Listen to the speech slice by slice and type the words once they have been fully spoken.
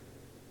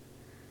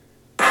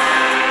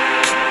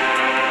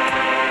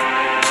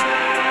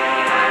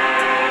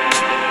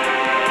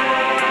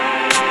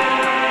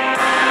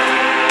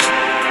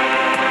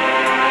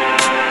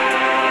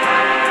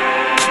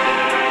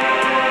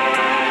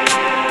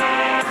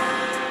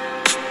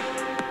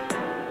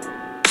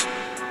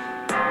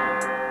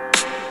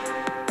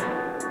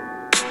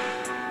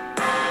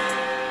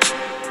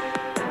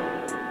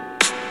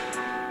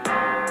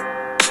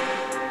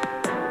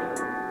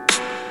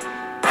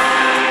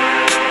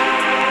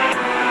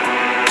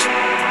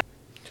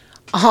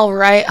All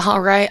right, all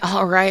right,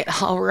 all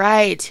right, all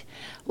right.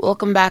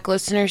 Welcome back,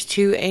 listeners,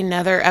 to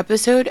another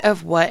episode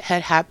of What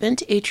Had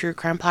Happened, a true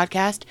crime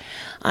podcast.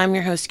 I'm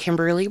your host,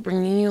 Kimberly,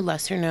 bringing you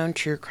lesser known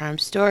true crime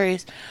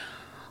stories.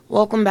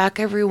 Welcome back,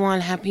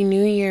 everyone. Happy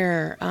New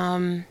Year.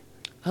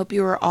 Hope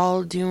you are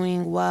all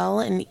doing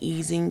well and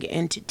easing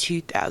into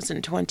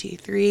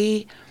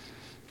 2023.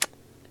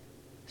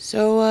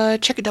 So,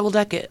 check it, double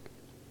deck it.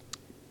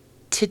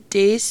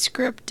 Today's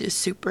script is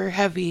super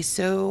heavy,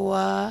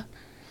 so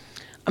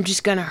I'm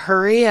just going to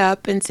hurry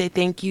up and say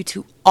thank you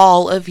to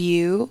all of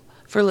you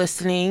for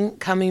listening,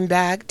 coming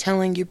back,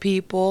 telling your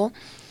people.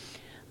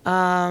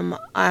 I'm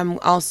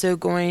also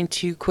going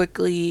to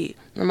quickly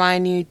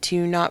remind you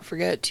to not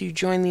forget to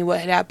join the What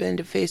Had Happened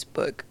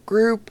Facebook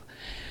group.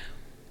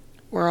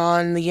 We're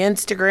on the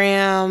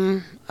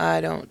Instagram.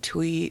 I don't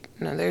tweet.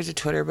 No, there's a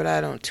Twitter, but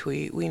I don't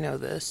tweet. We know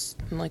this.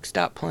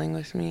 Stop playing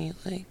with me.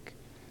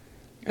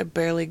 I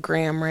barely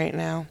gram right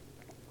now.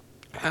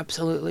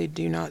 Absolutely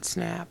do not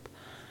snap.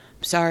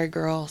 Sorry,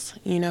 girls.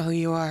 You know who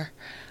you are.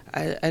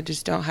 I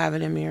just don't have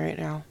it in me right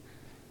now.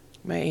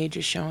 My age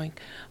is showing.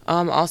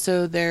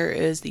 Also, there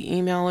is the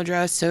email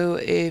address. So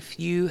if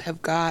you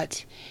have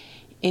got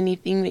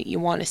anything that you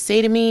want to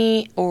say to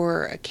me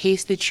or a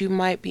case that you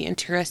might be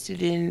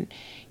interested in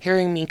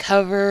hearing me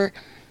cover,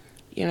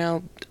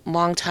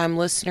 long time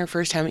listener,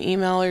 first time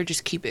emailer,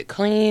 just keep it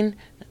clean,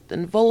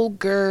 nothing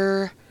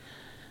vulgar.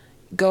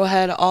 Go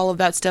ahead, all of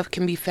that stuff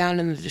can be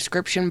found in the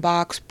description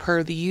box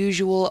per the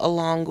usual,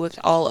 along with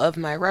all of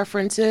my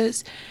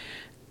references.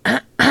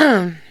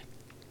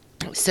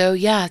 So,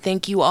 yeah,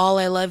 thank you all.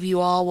 I love you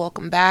all.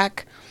 Welcome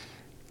back.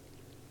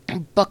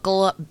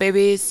 Buckle up,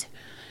 babies.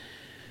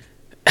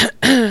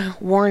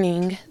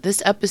 Warning,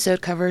 this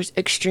episode covers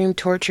extreme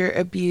torture,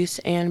 abuse,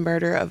 and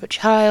murder of a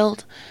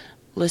child.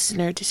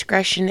 Listener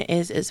discretion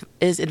is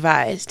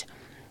advised.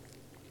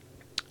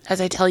 As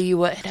I tell you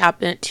what had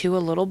happened to a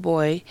little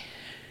boy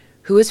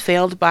who was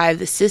failed by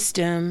the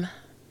system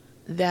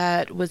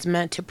that was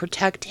meant to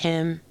protect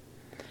him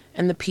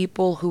and the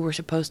people who were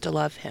supposed to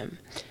love him.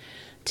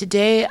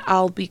 Today,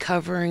 I'll be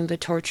covering the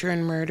torture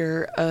and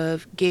murder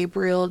of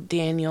Gabriel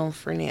Daniel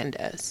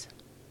Fernandez.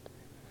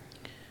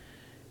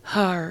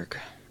 Harg.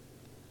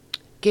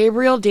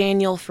 Gabriel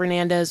Daniel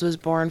Fernandez was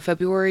born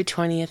February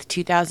 20th,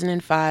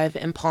 2005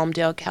 in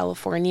Palmdale,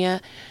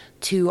 California,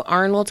 to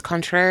Arnold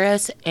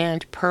Contreras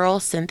and Pearl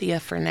Cynthia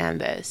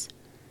Fernandez.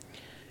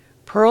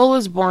 Pearl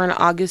was born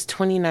August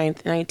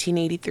 29th,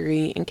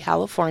 1983 in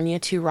California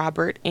to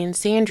Robert and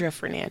Sandra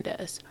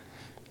Fernandez.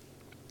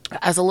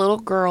 As a little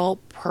girl,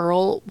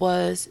 Pearl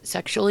was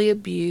sexually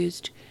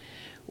abused,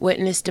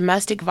 witnessed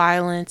domestic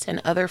violence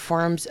and other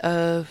forms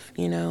of,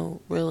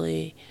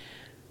 really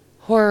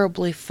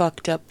horribly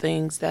fucked up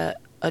things that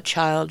a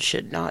child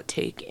should not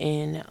take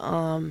in.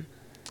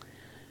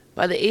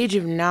 By the age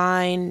of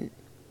 9,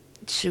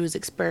 she was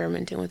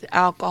experimenting with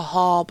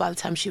alcohol. By the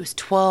time she was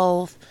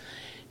 12,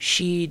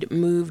 she'd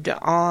moved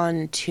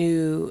on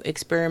to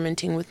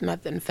experimenting with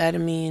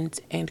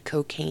methamphetamines and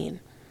cocaine.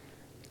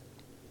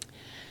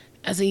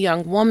 As a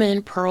young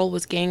woman, Pearl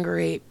was gang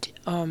raped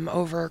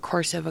over a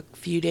course of a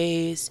few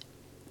days.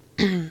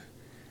 And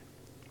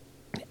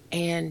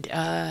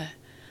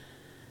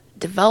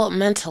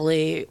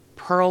developmentally,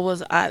 Pearl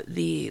was at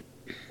the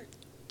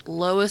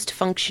lowest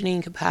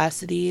functioning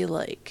capacity,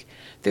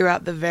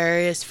 throughout the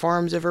various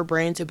forms of her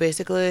brain. So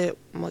basically,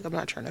 I'm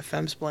not trying to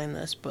femsplain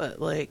this, but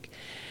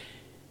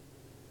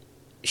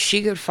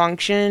she could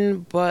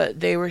function, but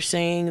they were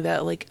saying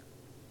that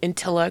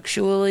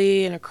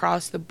intellectually and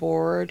across the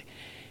board,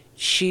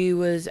 she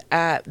was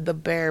at the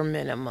bare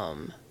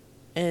minimum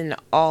in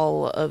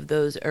all of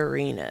those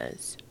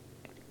arenas.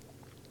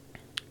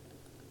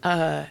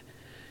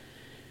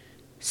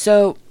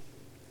 So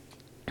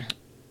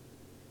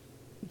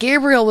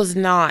Gabriel was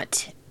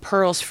not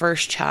Pearl's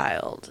first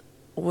child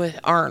with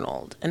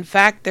Arnold. In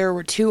fact, there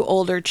were 2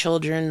 older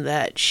children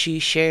that she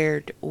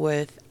shared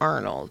with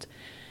Arnold.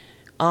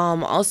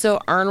 Also,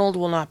 Arnold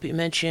will not be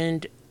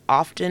mentioned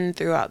often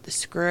throughout the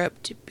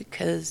script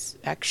because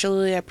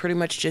actually I pretty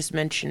much just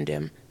mentioned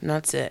him, and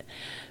that's it.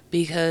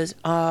 Because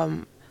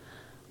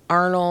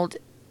Arnold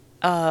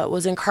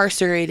was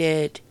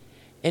incarcerated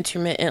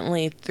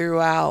intermittently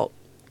throughout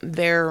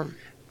their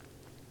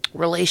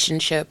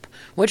relationship,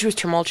 which was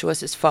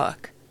tumultuous as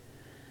fuck.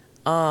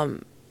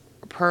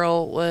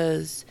 Pearl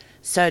was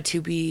said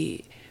to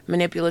be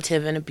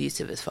manipulative and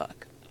abusive as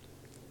fuck.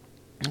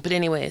 But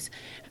anyways,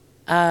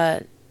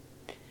 in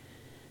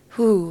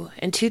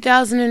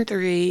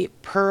 2003,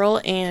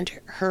 Pearl and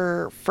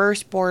her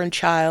firstborn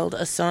child,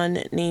 a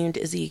son named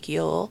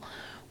Ezekiel,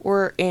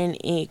 were in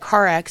a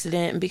car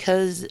accident. And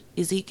because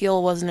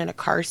Ezekiel wasn't in a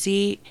car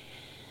seat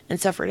and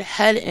suffered a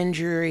head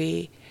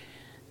injury,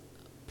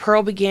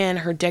 Pearl began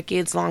her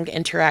decades-long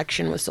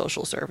interaction with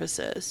social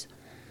services.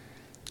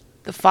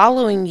 The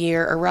following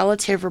year, a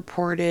relative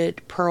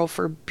reported Pearl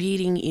for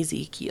beating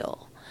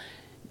Ezekiel.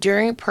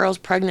 During Pearl's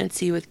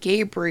pregnancy with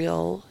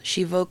Gabriel,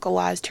 she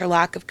vocalized her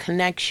lack of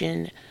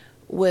connection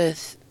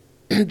with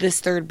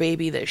this third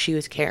baby that she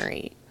was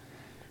carrying.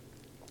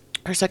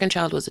 Her second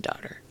child was a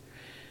daughter.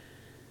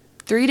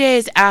 3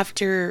 days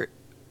after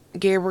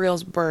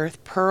Gabriel's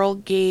birth, Pearl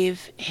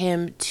gave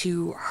him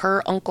to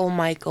her uncle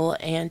Michael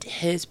and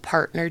his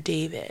partner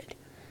David.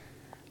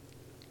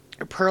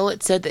 Pearl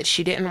had said that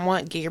she didn't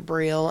want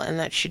Gabriel and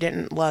that she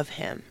didn't love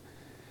him.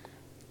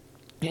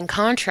 In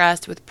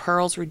contrast with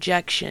Pearl's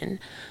rejection,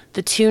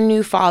 the two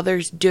new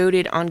fathers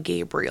doted on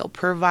Gabriel,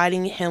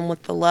 providing him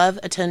with the love,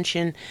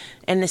 attention,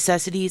 and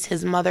necessities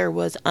his mother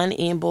was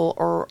unable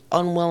or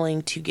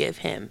unwilling to give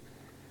him.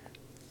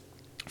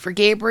 For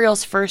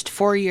Gabriel's first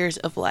 4 years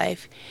of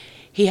life,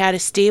 he had a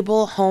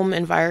stable home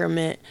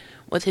environment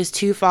with his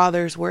two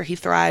fathers where he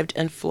thrived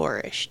and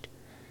flourished.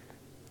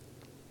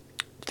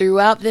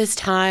 Throughout this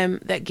time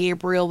that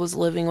Gabriel was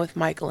living with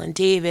Michael and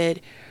David,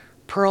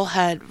 Pearl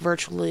had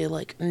virtually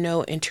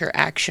no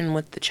interaction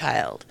with the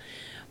child.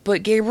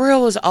 But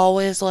Gabriel was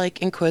always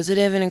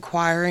inquisitive and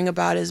inquiring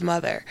about his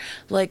mother.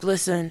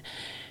 Listen,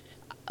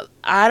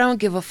 I don't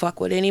give a fuck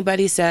what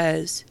anybody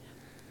says.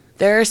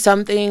 There's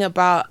something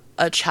about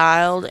a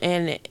child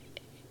and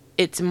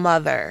its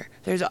mother,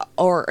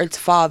 or its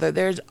father.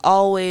 There's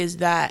always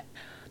that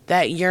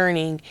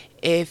yearning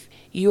if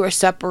you are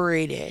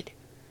separated.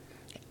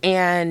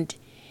 And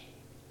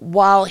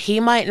while he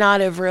might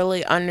not have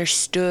really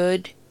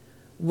understood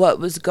what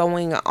was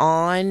going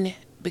on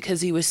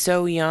because he was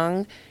so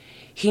young,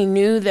 he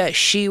knew that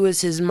she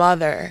was his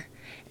mother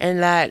and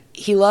that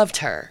he loved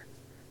her,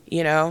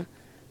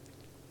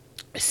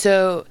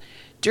 So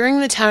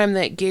during the time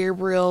that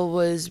Gabriel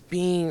was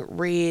being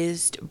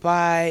raised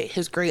by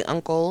his great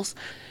uncles,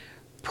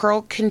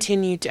 Pearl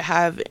continued to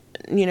have,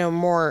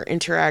 more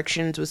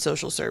interactions with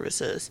social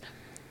services.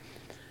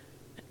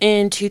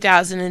 In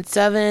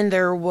 2007,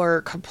 there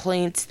were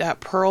complaints that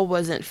Pearl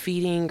wasn't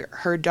feeding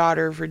her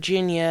daughter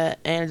Virginia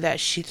and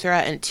that she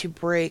threatened to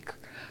break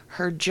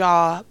her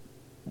jaw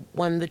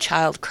when the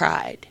child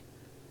cried.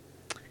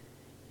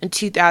 In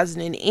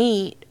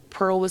 2008,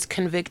 Pearl was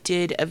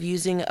convicted of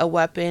using a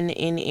weapon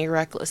in a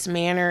reckless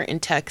manner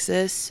in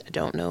Texas. I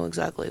don't know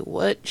exactly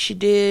what she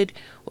did,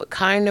 what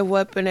kind of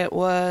weapon it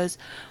was,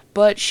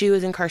 but she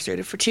was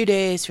incarcerated for 2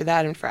 days for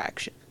that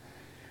infraction.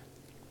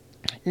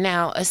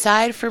 Now,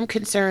 aside from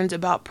concerns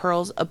about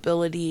Pearl's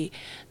ability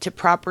to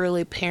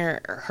properly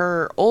parent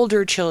her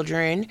older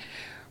children,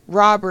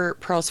 Robert,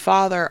 Pearl's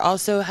father,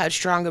 also had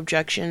strong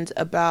objections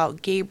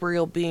about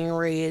Gabriel being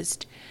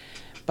raised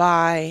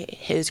by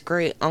his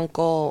great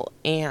uncle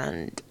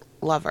and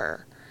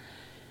lover.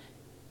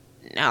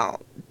 Now,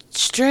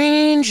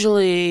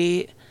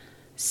 strangely,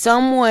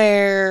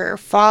 somewhere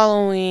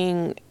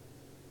following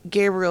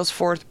Gabriel's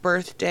 4th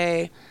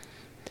birthday,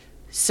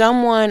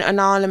 someone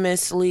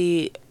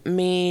anonymously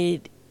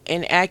made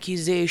an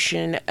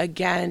accusation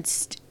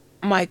against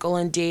Michael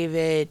and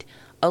David,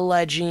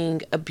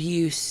 alleging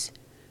abuse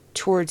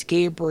towards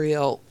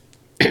Gabriel.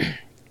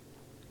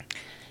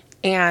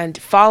 And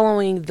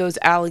following those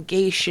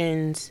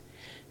allegations,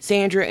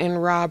 Sandra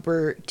and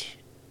Robert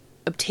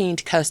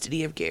obtained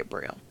custody of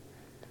Gabriel.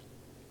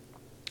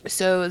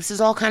 So this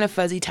is all kind of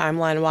fuzzy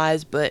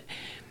timeline-wise, but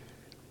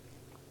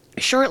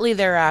shortly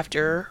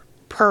thereafter,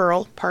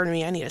 Pearl, pardon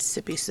me, I need a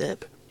sippy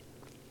sip,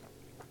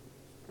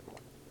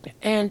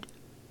 and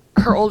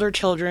her older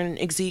children,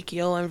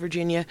 Ezekiel and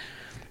Virginia,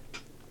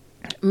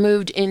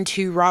 moved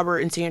into Robert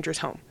and Sandra's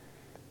home.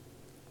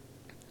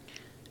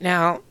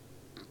 Now,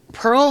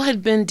 Pearl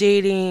had been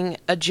dating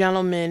a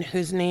gentleman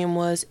whose name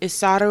was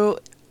Isaru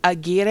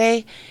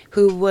Aguirre,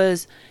 who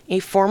was a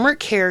former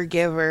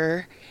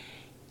caregiver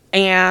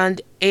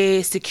and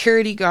a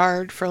security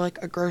guard for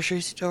a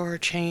grocery store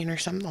chain or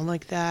something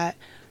like that.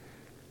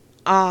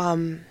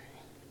 And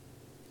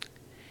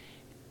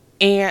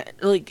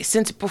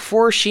since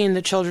before she and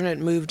the children had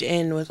moved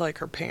in with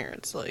her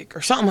parents,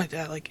 or something like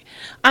that,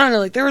 I don't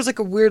know, there was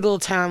a weird little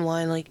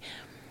timeline.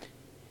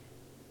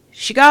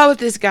 She got with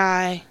this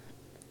guy,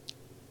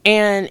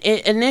 and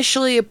it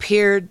initially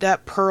appeared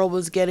that Pearl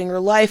was getting her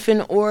life in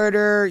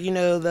order,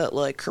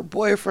 that her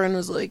boyfriend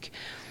was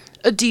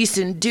a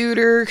decent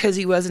duder because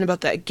he wasn't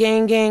about that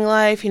gang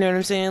life, you know what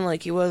I'm saying?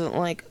 He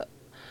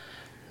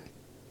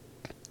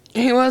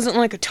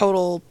wasn't a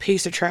total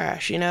piece of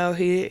trash,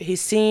 he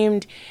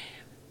seemed,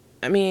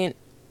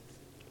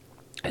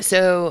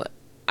 so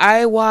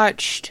I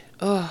watched,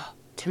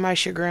 to my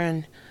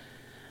chagrin,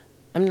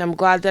 I'm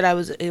glad that I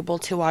was able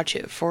to watch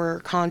it for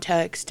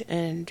context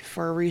and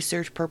for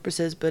research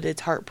purposes, but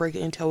it's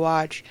heartbreaking to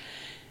watch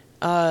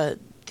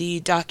the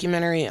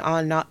documentary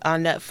on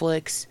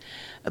Netflix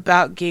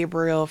about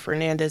Gabriel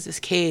Fernandez's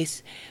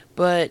case.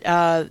 But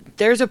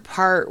there's a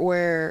part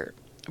where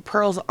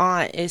Pearl's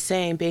aunt is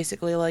saying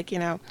basically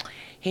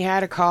he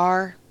had a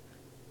car.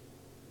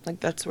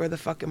 That's where the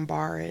fucking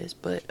bar is.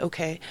 But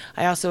okay,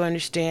 I also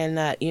understand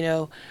that,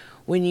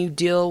 when you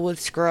deal with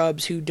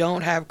scrubs who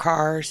don't have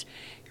cars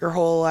your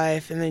whole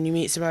life, and then you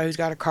meet somebody who's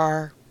got a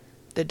car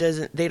they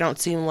don't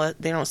seem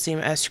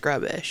as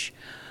scrubbish.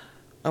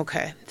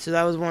 Okay, so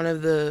that was one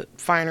of the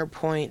finer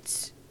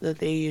points that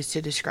they used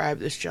to describe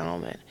this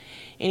gentleman.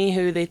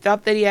 Anywho, they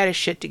thought that he had his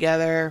shit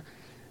together.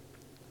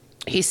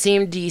 He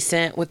seemed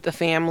decent with the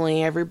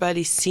family.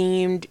 Everybody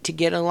seemed to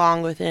get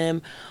along with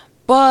him.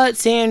 But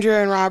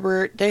Sandra and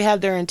Robert, they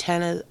had their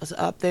antennas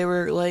up. They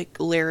were like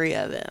leery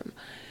of him.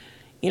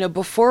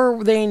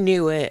 Before they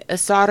knew it,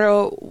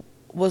 Asaro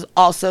was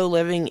also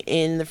living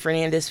in the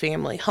Fernandez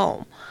family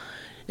home.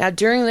 Now,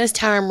 during this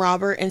time,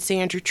 Robert and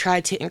Sandra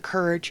tried to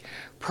encourage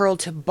Pearl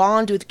to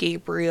bond with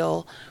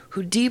Gabriel,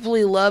 who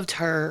deeply loved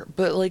her,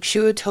 but like she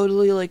would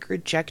totally like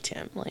reject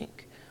him.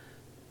 Like,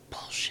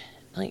 bullshit.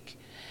 Like,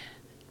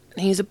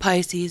 he's a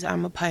Pisces,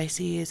 I'm a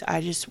Pisces.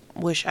 I just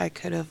wish I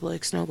could have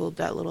like snuggled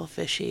that little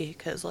fishy,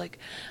 because like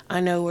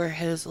I know where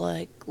his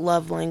like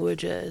love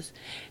language is,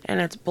 and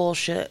it's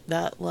bullshit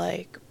that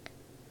like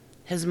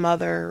his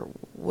mother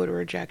would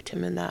reject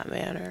him in that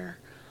manner.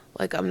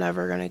 Like, I'm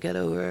never gonna get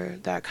over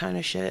that kind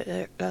of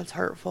shit. That's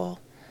hurtful.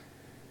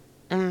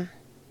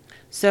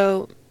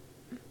 So,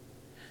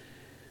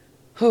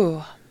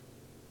 whew.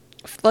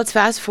 Let's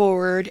fast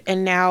forward,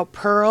 and now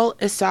Pearl,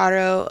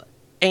 Isaro,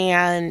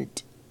 and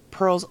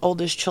Pearl's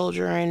oldest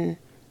children,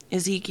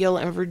 Ezekiel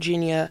and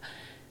Virginia,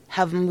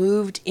 have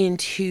moved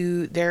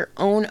into their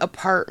own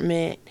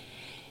apartment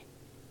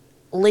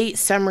late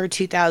summer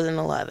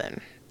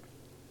 2011.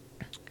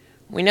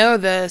 We know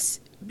this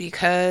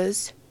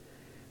because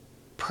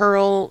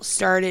Pearl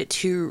started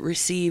to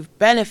receive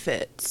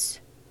benefits,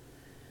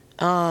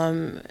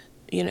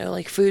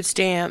 like food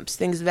stamps,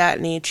 things of that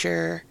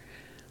nature,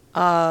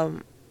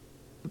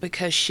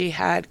 because she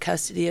had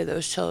custody of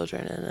those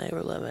children and they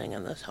were living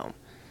in this home.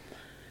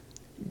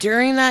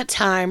 During that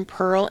time,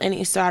 Pearl and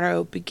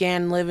Isaro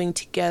began living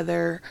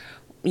together,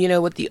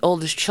 with the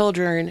oldest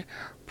children.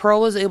 Pearl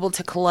was able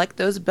to collect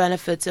those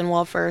benefits and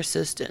welfare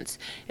assistance.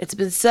 It's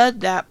been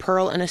said that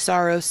Pearl and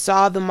Isaro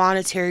saw the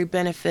monetary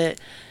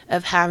benefit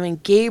of having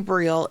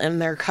Gabriel in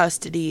their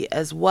custody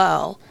as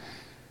well.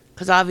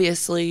 Because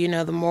obviously,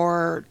 the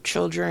more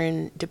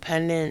children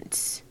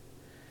dependents,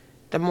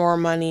 the more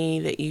money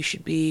that you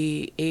should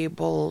be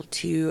able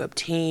to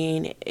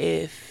obtain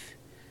if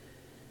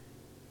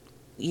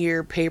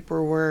your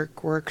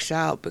paperwork works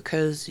out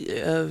because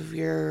of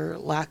your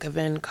lack of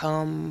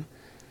income,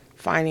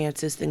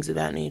 finances, things of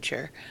that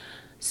nature.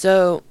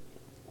 So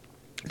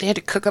they had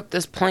to cook up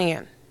this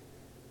plan,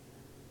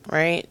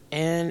 right?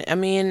 And I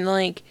mean,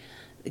 like,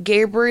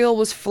 Gabriel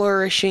was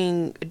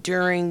flourishing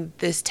during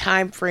this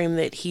time frame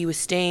that he was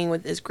staying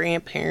with his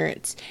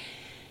grandparents,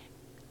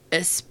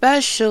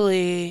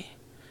 especially,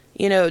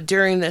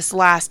 during this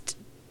last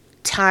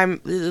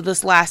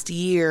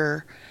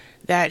year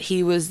that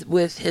he was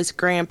with his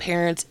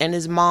grandparents and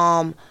his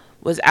mom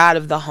was out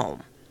of the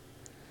home.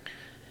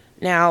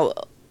 Now,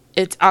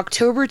 it's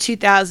October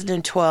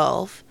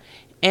 2012,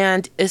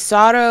 and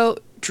Isaro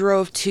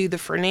drove to the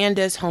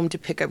Fernandez home to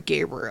pick up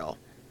Gabriel.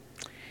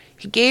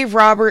 He gave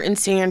Robert and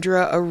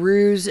Sandra a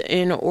ruse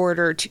in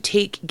order to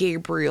take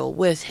Gabriel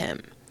with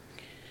him.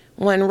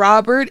 When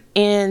Robert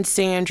and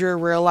Sandra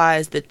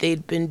realized that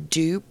they'd been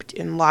duped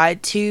and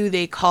lied to,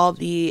 they called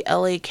the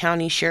LA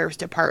County Sheriff's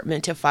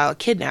Department to file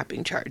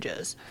kidnapping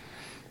charges.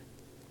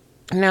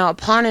 Now,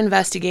 upon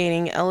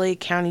investigating, LA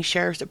County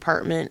Sheriff's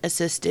Department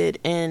assisted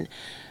in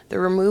the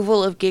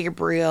removal of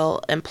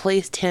Gabriel and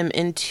placed him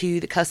into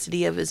the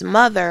custody of his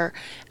mother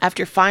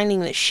after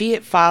finding that she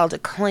had filed a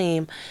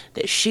claim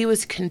that she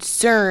was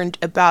concerned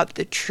about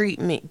the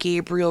treatment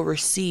Gabriel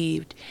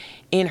received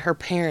in her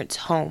parents'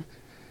 home.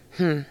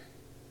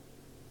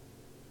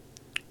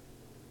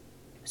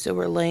 So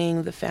we're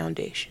laying the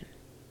foundation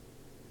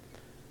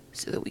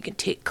so that we can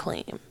take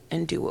claim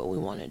and do what we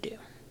want to do.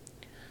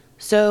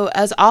 So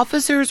as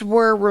officers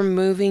were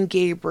removing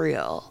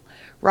Gabriel,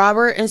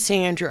 Robert and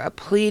Sandra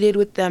pleaded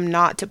with them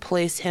not to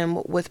place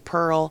him with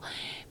Pearl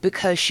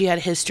because she had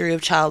a history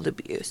of child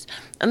abuse.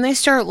 And they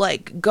start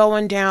like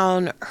going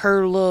down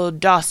her little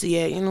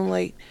dossier,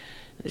 like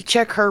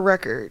check her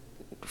record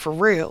for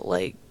real.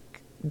 Like,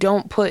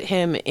 don't put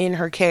him in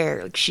her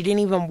care. Like, she didn't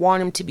even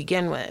want him to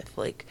begin with.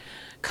 Like,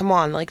 come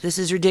on, like, this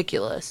is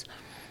ridiculous.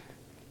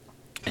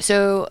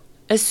 So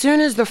as soon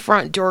as the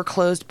front door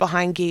closed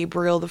behind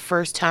Gabriel the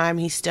first time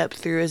he stepped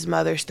through his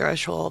mother's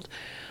threshold,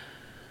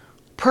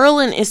 Pearl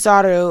and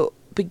Isaro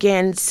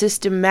began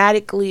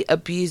systematically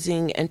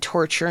abusing and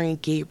torturing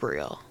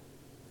Gabriel.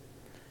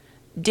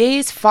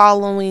 Days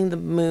following the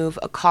move,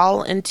 a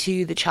call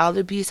into the child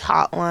abuse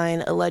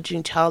hotline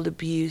alleging child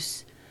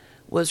abuse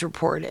was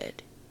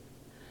reported.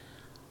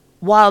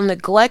 While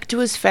neglect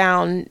was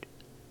found,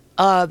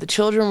 the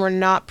children were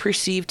not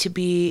perceived to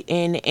be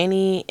in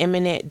any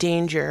imminent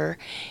danger,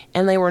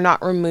 and they were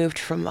not removed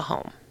from the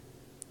home.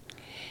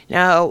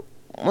 Now,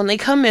 when they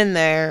come in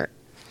there,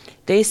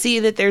 they see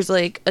that there's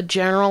like a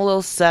general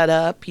little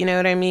setup, you know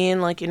what I mean?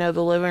 Like, the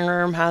living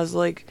room has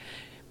like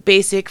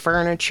basic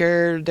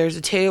furniture. There's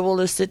a table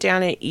to sit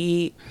down and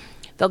eat.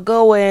 They'll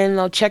go in,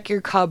 they'll check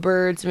your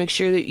cupboards, make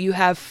sure that you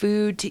have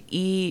food to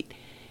eat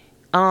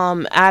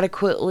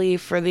adequately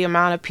for the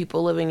amount of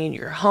people living in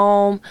your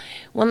home.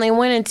 When they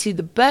went into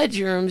the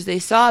bedrooms, they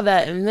saw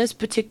that in this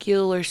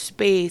particular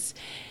space,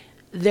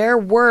 there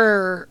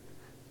were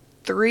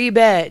 3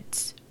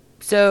 beds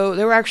So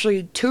there were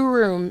actually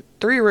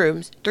three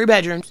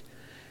bedrooms,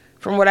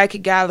 from what I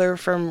could gather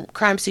from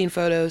crime scene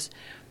photos.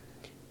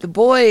 The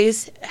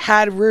boys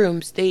had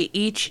rooms. The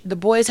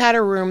boys had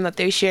a room that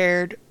they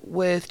shared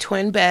with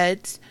twin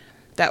beds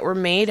that were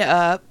made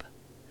up.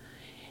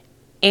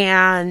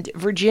 And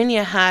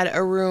Virginia had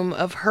a room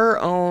of her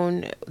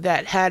own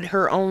that had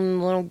her own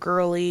little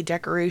girly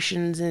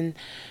decorations and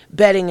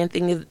bedding and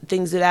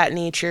things of that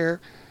nature.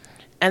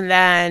 And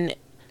then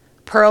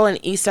Pearl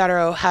and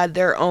Isaro had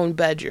their own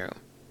bedroom.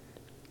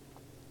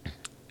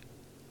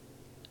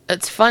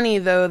 It's funny,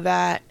 though,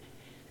 that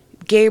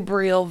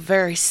Gabriel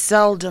very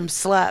seldom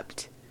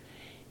slept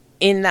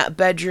in that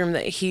bedroom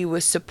that he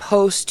was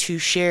supposed to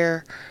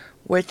share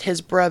with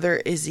his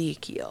brother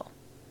Ezekiel.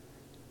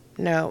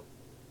 No.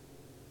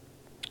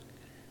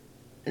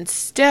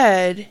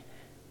 Instead,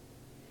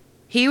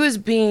 he was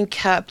being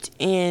kept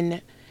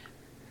in...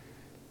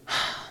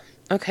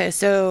 Okay,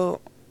 so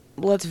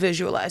let's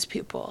visualize,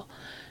 people.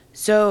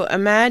 So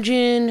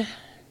imagine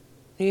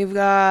you've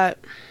got,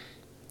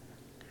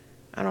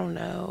 I don't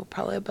know,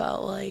 probably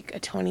about like a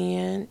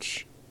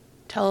 20-inch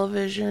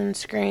television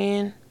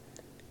screen.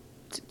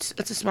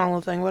 It's a small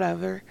little thing,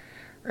 whatever,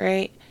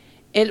 right?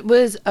 It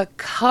was a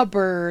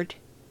cupboard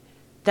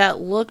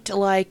that looked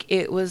like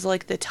it was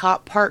like the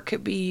top part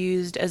could be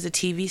used as a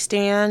TV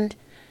stand.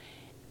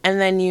 And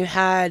then you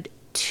had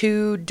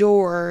 2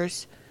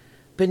 doors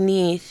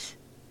beneath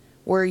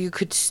where you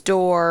could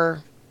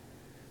store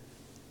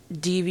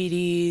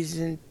DVDs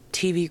and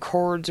TV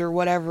cords or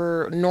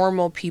whatever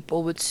normal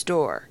people would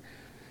store.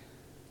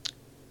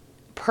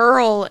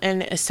 Pearl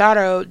and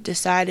Isaro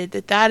decided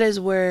that that is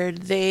where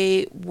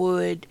they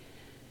would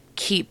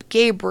keep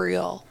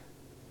Gabriel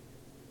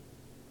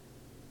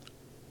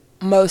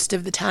most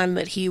of the time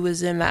that he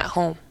was in that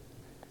home.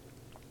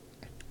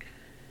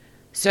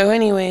 So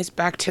anyways,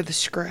 back to the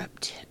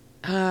script.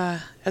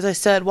 As I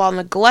said, while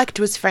neglect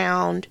was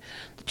found,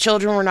 the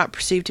children were not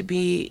perceived to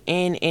be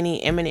in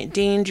any imminent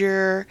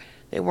danger.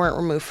 They weren't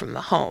removed from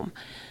the home.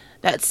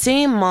 That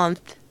same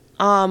month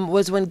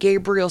was when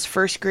Gabriel's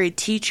first grade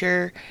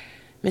teacher,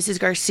 Mrs.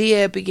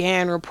 Garcia,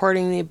 began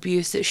reporting the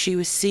abuse that she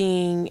was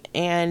seeing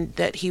and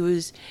that he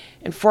was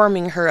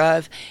informing her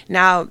of.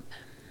 Now,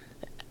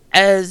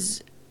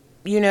 as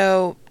you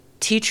know,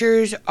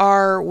 teachers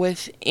are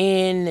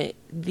within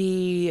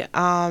the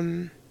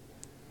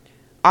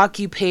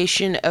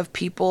occupation of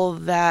people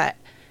that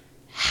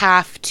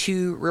have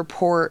to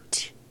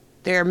report.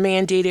 They're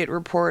mandated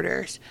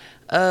reporters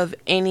of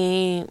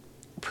any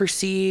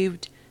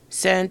perceived,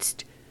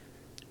 sensed,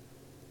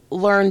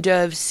 learned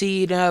of,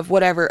 seen of,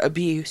 whatever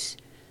abuse.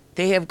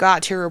 They have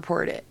got to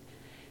report it.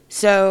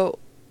 So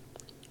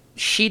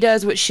she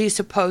does what she's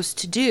supposed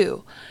to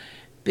do,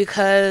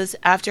 because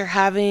after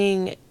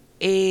having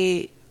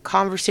a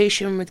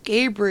conversation with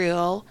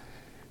Gabriel,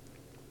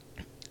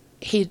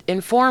 he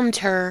informed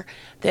her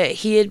that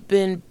he had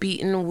been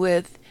beaten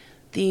with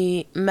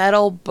the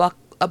metal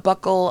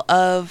buckle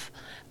of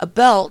a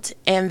belt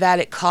and that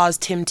it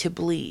caused him to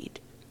bleed.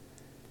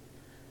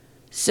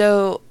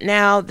 So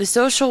now the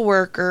social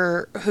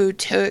worker who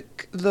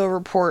took the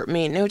report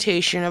made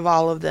notation of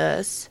all of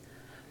this,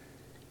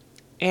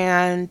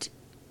 and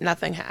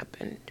nothing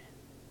happened.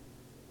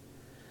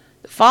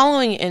 The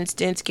following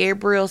instance,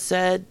 Gabriel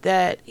said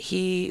that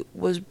he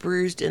was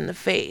bruised in the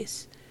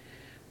face.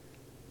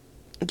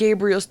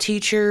 Gabriel's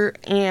teacher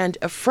and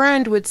a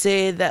friend would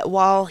say that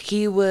while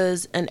he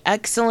was an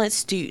excellent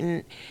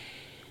student,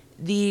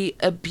 the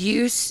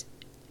abuse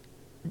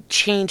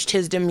changed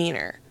his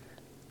demeanor.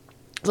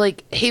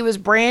 Like, he was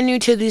brand new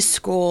to this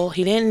school.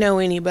 He didn't know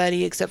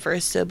anybody except for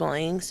his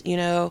siblings. You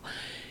know,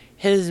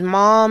 his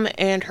mom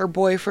and her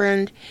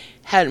boyfriend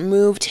had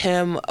moved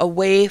him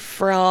away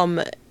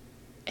from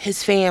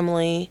his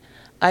family,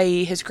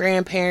 i.e. his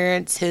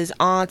grandparents, his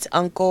aunts,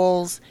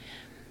 uncles,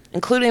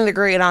 including the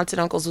great aunts and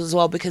uncles as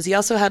well, because he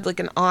also had like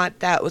an aunt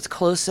that was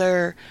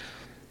closer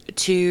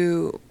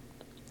to,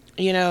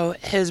 you know,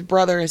 his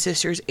brother and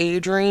sister's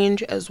age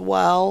range as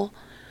well.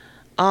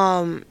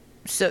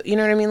 So, you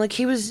know what I mean? Like,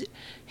 he was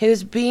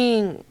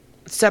being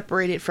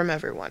separated from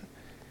everyone.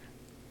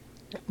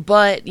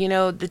 But, you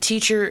know, the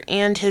teacher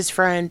and his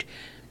friend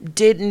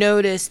did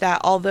notice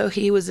that although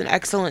he was an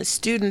excellent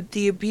student,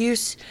 the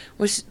abuse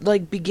was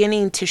like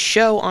beginning to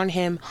show on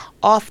him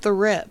off the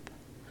rip.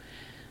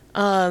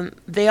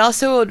 They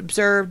also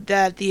observed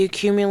that the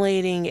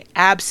accumulating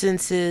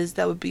absences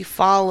that would be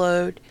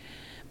followed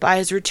by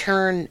his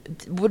return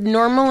would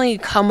normally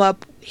come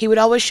up. He would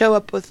always show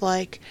up with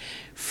like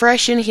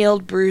fresh and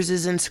healed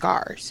bruises and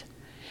scars.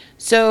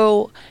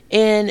 So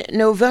in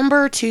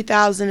November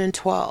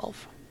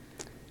 2012,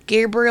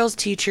 Gabriel's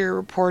teacher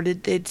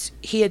reported that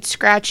he had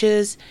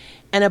scratches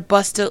and a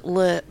busted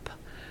lip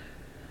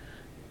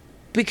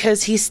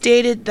because he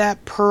stated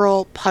that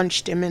Pearl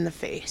punched him in the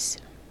face.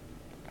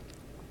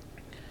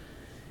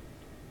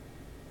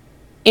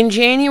 In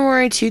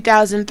January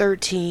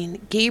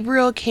 2013,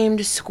 Gabriel came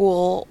to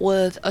school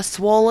with a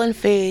swollen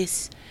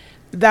face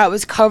that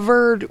was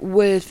covered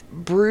with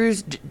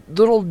bruised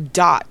little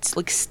dots,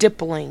 like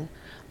stippling,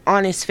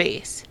 on his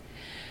face.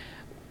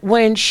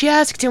 when she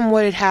asked him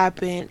what had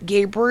happened,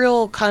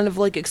 Gabriel kind of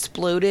like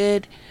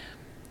exploded,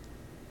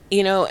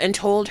 and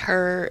told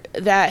her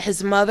that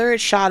his mother had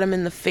shot him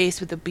in the face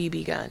with a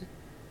BB gun.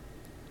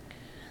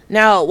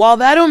 Now, while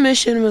that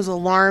omission was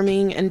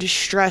alarming and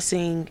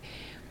distressing,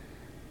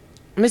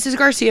 Mrs.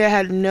 Garcia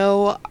had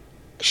no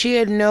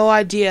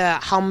idea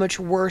how much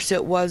worse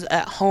it was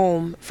at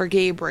home for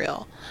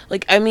Gabriel.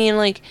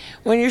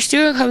 When your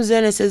student comes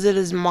in and says that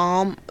his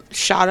mom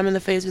shot him in the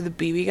face with a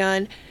BB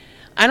gun,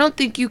 I don't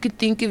think you could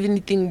think of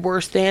anything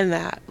worse than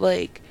that.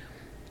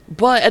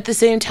 But at the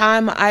same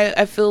time,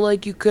 I feel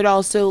like you could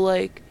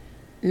also,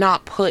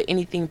 not put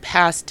anything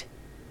past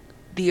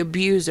the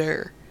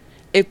abuser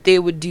if they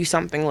would do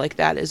something like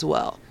that as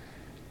well.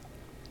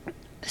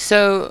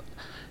 So,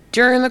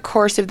 during the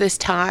course of this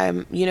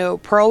time,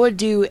 Pearl would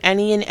do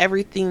any and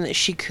everything that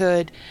she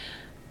could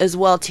as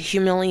well to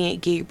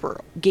humiliate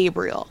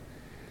Gabriel.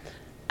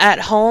 At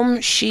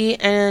home, she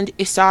and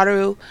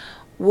Isaru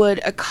would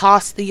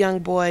accost the young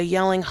boy,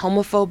 yelling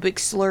homophobic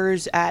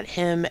slurs at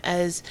him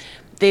as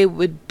they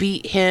would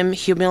beat him,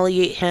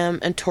 humiliate him,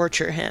 and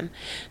torture him.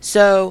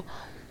 So,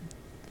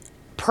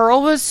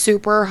 Pearl was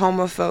super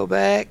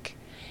homophobic.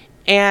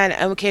 And,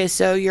 okay,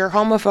 so you're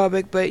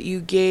homophobic, but you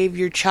gave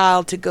your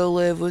child to go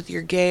live with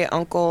your gay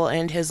uncle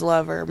and his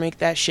lover. Make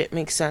that shit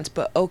make sense.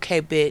 But,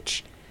 okay,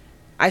 bitch.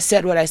 I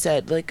said what I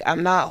said.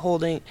 I'm not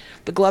holding...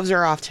 The gloves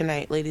are off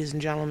tonight, ladies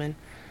and gentlemen.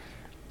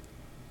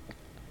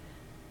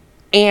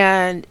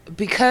 And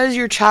because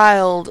your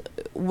child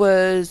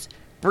was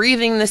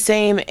breathing the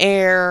same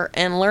air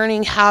and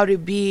learning how to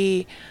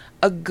be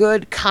a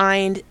good,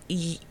 kind,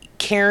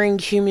 caring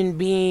human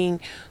being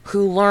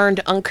who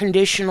learned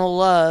unconditional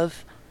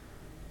love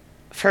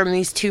from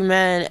these two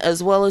men,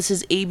 as well as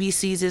his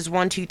ABCs, his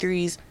 1, 2,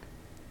 3s,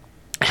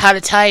 how to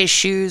tie his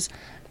shoes,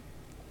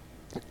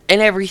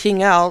 and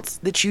everything else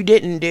that you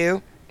didn't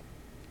do.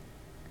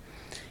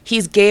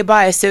 He's gay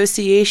by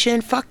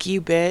association. Fuck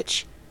you,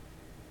 bitch.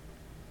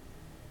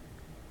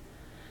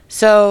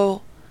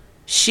 So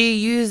she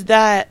used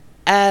that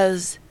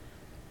as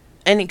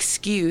an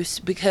excuse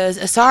because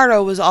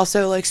Isaru was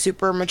also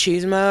super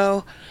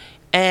machismo,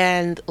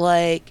 and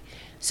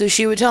so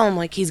she would tell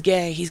him he's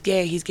gay,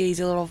 he's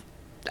a little,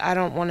 I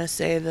don't want to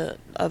say the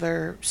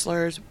other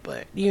slurs,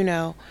 but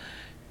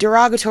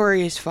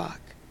derogatory as fuck.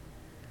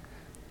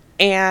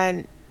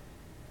 And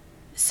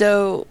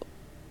so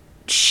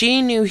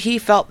she knew he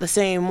felt the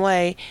same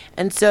way,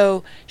 and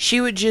so she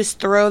would just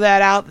throw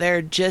that out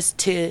there just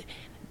to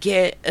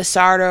get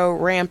Isaru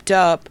ramped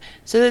up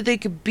so that they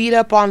could beat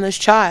up on this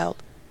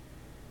child.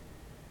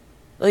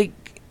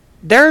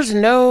 There was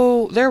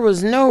no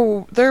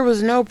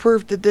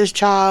proof that this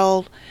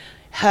child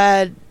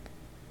had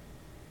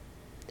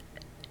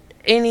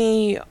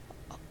any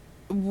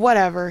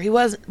whatever.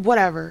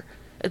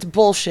 It's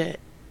bullshit.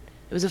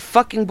 It was a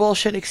fucking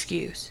bullshit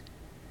excuse.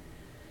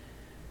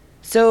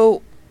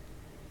 So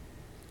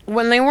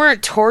when they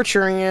weren't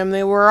torturing him,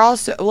 they were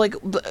also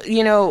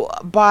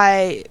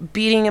by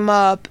beating him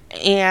up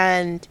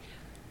and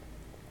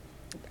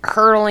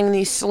hurling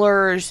these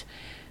slurs.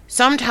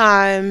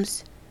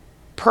 Sometimes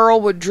Pearl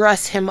would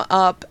dress him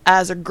up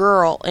as a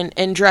girl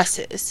in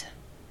dresses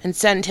and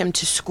send him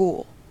to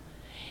school.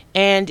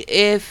 And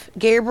if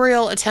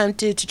Gabriel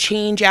attempted to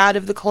change out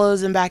of the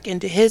clothes and back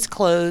into his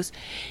clothes,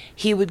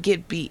 he would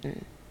get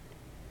beaten.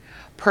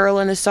 Pearl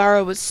and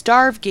Isaru would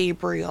starve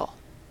Gabriel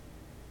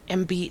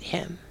and beat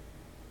him.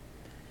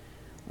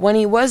 When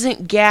he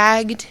wasn't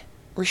gagged,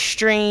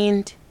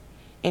 restrained,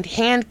 and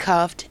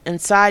handcuffed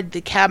inside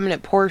the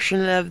cabinet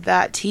portion of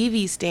that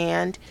TV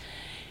stand,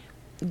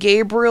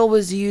 Gabriel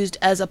was used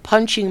as a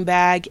punching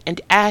bag and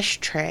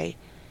ashtray,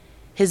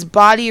 his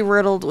body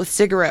riddled with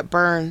cigarette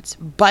burns,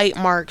 bite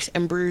marks,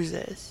 and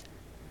bruises.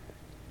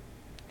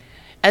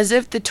 As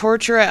if the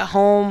torture at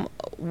home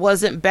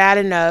wasn't bad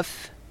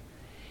enough,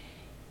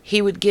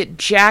 he would get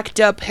jacked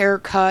up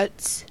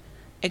haircuts,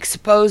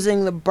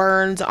 exposing the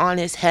burns on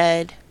his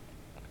head.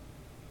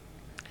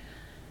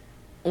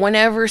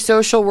 Whenever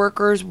social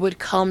workers would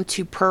come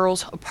to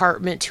Pearl's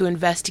apartment to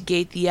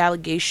investigate the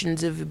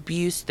allegations of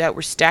abuse that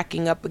were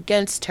stacking up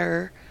against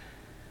her,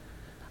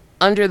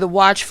 under the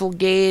watchful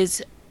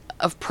gaze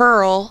of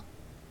Pearl,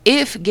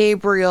 if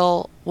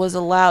Gabriel was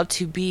allowed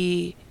to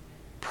be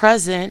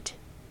present,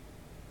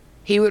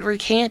 he would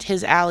recant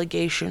his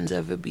allegations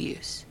of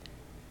abuse.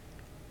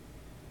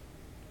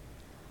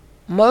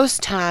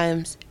 Most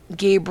times,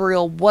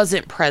 Gabriel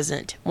wasn't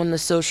present when the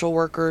social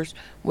workers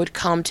would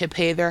come to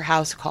pay their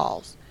house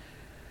calls.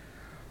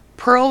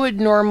 Pearl would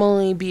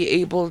normally be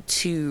able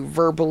to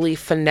verbally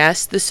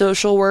finesse the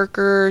social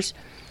workers.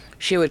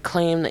 She would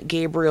claim that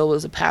Gabriel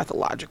was a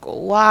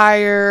pathological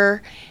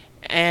liar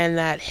and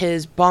that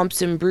his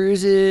bumps and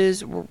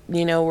bruises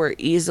were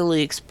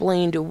easily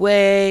explained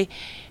away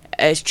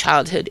as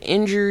childhood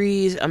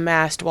injuries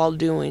amassed while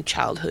doing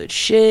childhood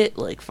shit,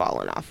 like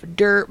falling off of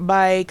dirt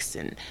bikes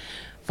and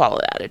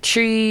falling out of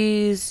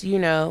trees,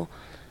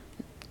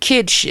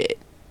 kid shit.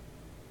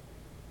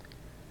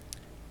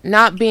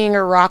 Not being a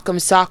rock'em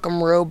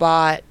sock'em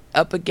robot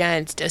up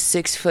against a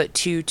 6'2",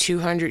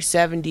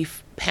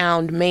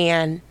 270-pound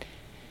man,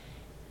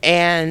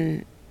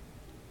 and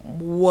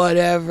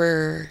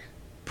whatever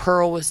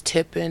Pearl was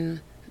tipping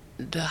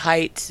the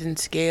heights and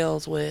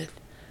scales with,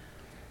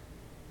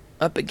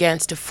 up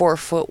against a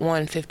 4'1",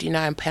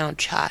 59-pound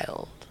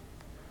child.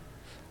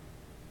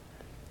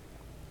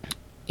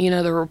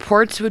 The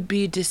reports would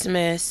be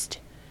dismissed,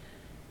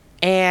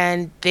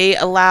 and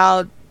that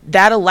allowed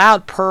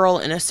Pearl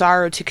and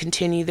Asaro to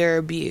continue their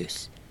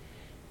abuse.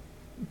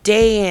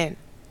 Day in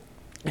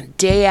and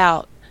day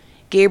out,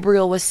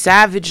 Gabriel was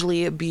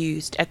savagely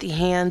abused at the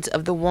hands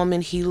of the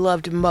woman he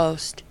loved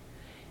most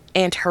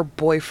and her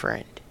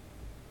boyfriend.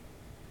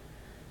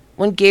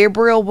 When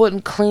Gabriel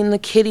wouldn't clean the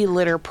kitty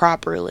litter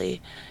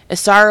properly,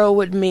 Asaro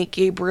would make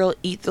Gabriel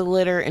eat the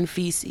litter and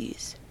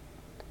feces.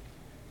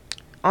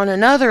 On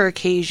another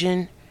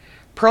occasion,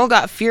 Pearl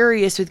got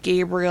furious with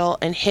Gabriel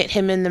and hit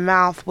him in the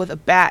mouth with a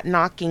bat,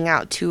 knocking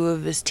out 2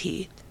 of his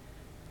teeth.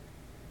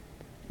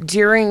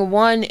 During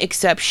one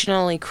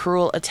exceptionally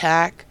cruel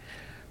attack,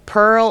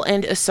 Pearl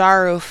and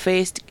Asaro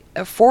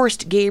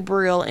forced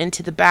Gabriel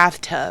into the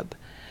bathtub,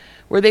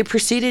 where they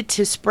proceeded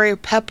to spray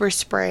pepper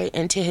spray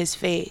into his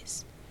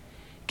face.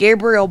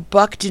 Gabriel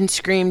bucked and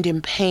screamed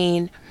in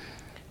pain,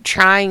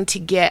 trying to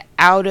get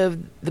out of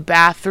the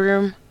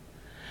bathroom,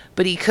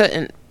 but he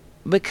couldn't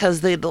because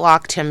they'd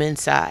locked him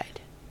inside.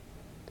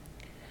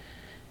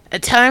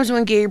 At times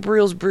when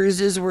Gabriel's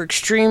bruises were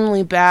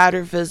extremely bad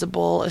or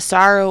visible,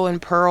 Asaro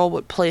and Pearl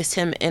would place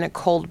him in a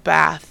cold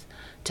bath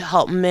to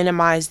help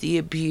minimize the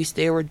abuse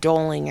they were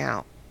doling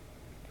out.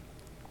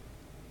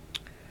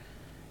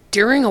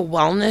 During a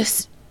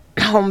wellness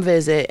home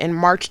visit in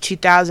March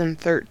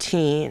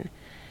 2013,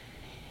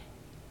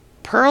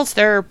 Pearl's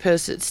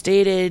therapist had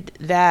stated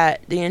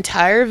that the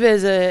entire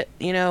visit,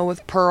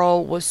 with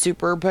Pearl was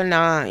super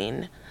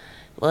benign.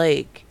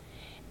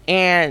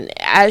 And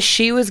as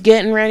she was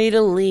getting ready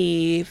to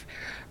leave,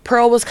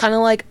 Pearl was kind of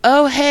like,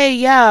 oh, hey,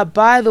 yeah,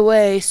 by the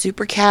way,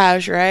 super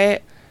cash,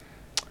 right?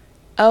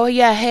 Oh,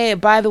 yeah, hey,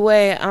 by the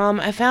way,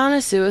 I found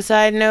a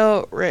suicide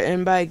note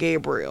written by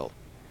Gabriel.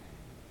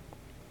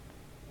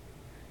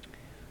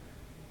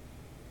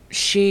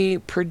 She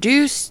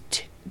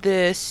produced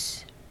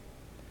this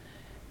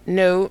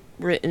note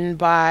written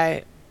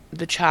by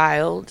the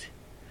child.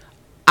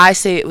 I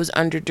say it was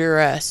under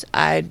duress.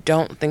 I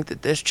don't think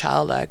that this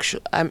child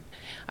actually...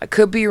 I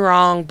could be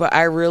wrong, but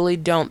I really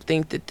don't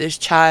think that this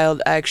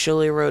child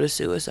actually wrote a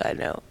suicide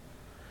note.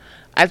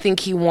 I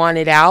think he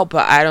wanted out,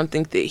 but I don't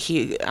think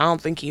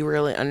he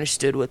really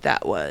understood what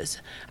that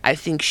was. I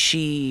think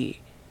she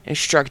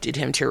instructed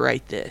him to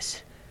write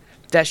this.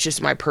 That's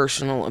just my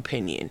personal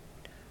opinion.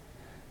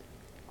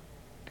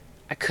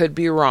 I could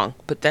be wrong,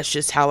 but that's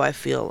just how I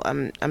feel.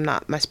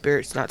 My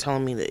spirit's not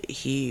telling me that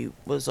he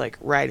was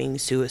writing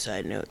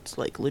suicide notes,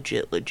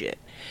 legit.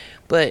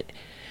 But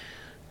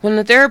when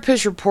the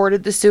therapist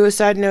reported the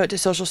suicide note to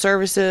social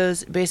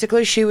services,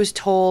 basically she was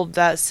told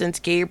that since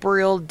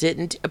Gabriel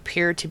didn't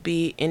appear to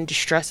be in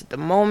distress at the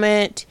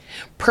moment,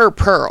 per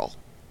Pearl,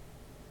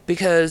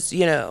 because,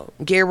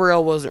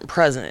 Gabriel wasn't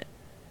present.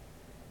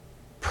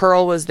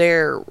 Pearl was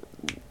there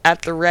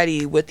at the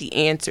ready with the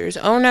answers.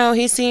 Oh no,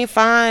 he seemed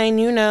fine,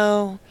 He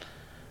wanted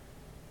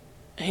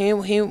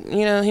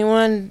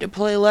to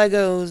play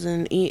Legos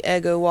and eat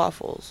Eggo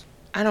waffles.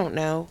 I don't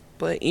know,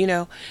 but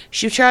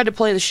she tried to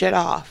play the shit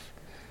off.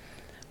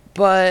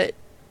 But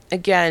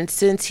again,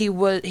 since he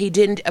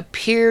didn't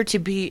appear to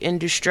be in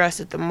distress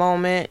at the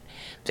moment,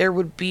 there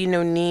would be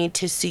no need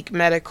to seek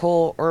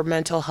medical or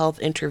mental health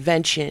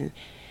intervention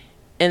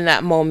in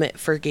that moment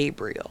for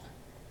Gabriel.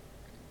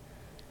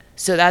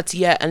 So that's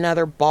yet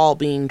another ball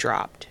being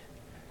dropped.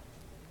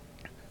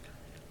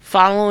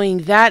 Following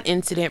that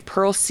incident,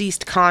 Pearl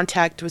ceased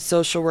contact with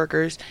social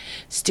workers,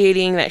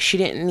 stating that she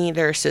didn't need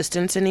their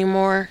assistance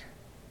anymore.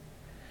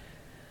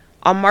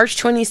 On March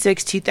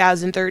 26,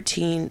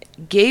 2013,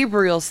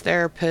 Gabriel's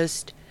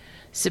therapist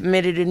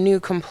submitted a new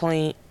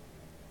complaint.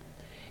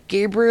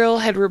 Gabriel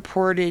had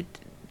reported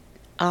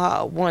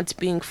once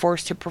being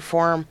forced to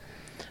perform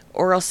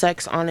oral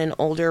sex on an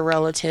older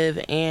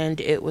relative, and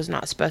it was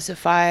not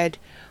specified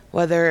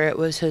whether it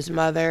was his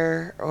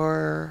mother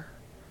or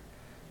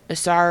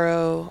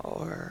Asaro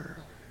or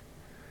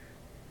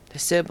the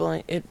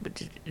sibling. It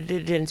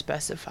didn't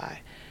specify.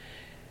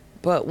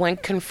 But when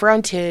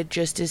confronted,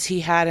 just as he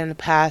had in the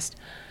past,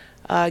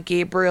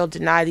 Gabriel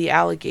denied the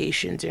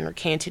allegations and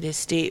recanted his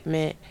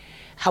statement.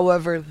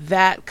 However,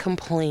 that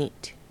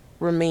complaint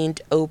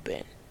remained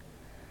open.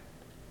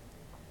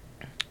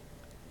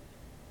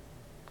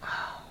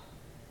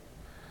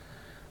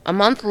 A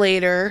month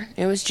later,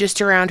 it was just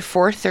around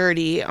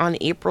 4:30 on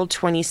April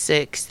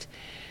 26th,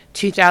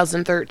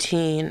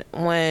 2013,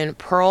 when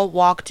Pearl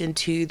walked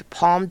into the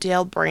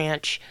Palmdale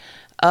branch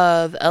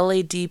of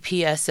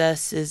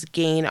LADPSS's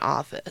GAIN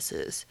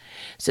offices.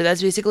 So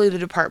that's basically the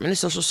Department of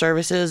Social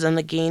Services, and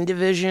the GAIN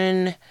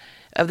division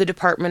of the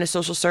Department of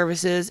Social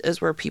Services is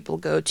where people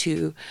go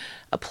to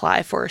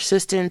apply for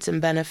assistance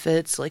and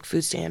benefits like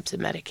food stamps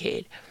and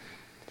Medicaid.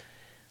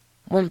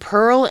 When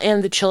Pearl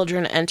and the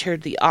children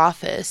entered the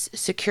office,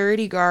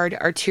 security guard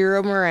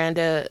Arturo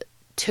Miranda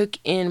took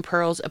in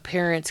Pearl's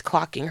appearance,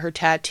 clocking her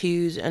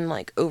tattoos and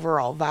like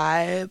overall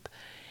vibe.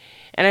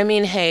 And I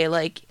mean, hey,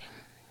 like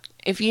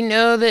if you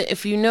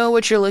know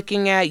what you're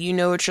looking at, you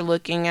know what you're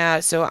looking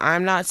at. So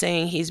I'm not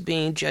saying he's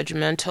being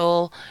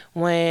judgmental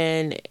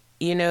when,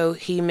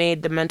 he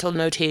made the mental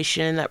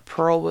notation that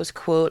Pearl was,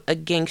 quote, a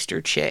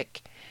gangster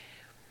chick.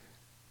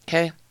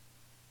 Okay?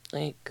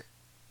 Like,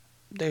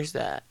 there's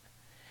that.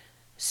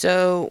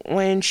 So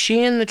when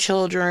she and the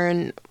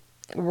children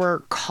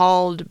were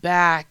called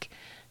back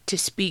to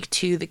speak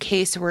to the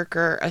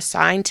caseworker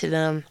assigned to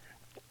them,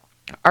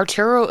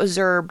 Arturo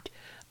observed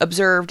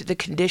the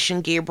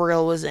condition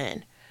Gabriel was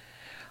in.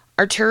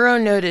 Arturo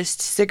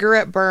noticed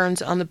cigarette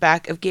burns on the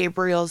back of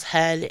Gabriel's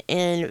head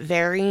in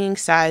varying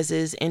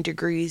sizes and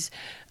degrees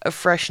of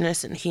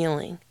freshness and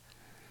healing.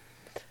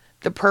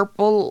 The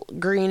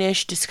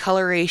purple-greenish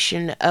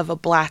discoloration of a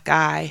black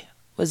eye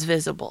was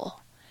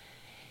visible.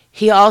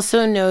 He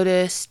also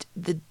noticed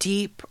the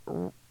deep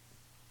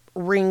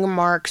ring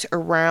marks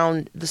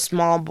around the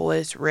small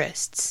boy's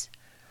wrists.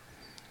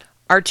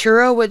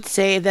 Arturo would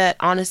say that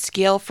on a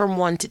scale from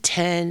 1 to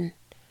 10,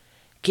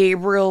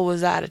 Gabriel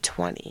was at a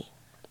 20.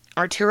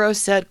 Arturo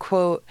said,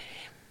 quote,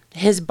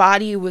 his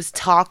body was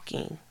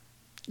talking,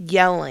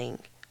 yelling.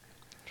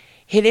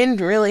 He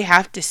didn't really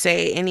have to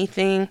say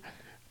anything.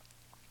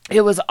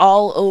 It was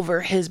all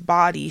over his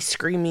body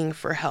screaming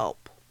for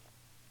help.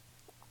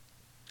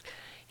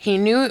 He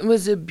knew it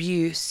was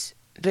abuse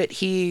that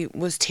he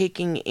was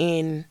taking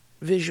in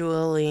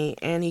visually,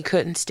 and he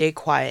couldn't stay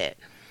quiet.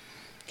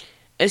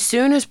 As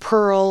soon as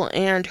Pearl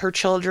and her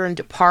children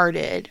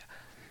departed,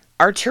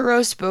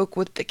 Arturo spoke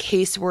with the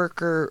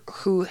caseworker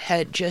who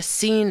had just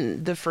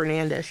seen the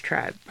Fernandez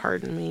tribe.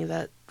 Pardon me,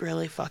 that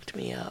really fucked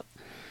me up.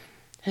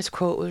 His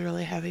quote was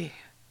really heavy.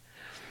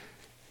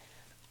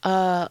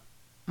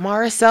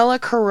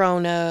 Maricela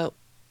Corona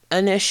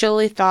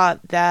initially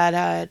thought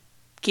that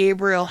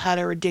Gabriel had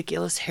a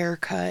ridiculous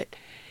haircut,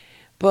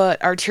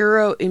 but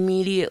Arturo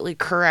immediately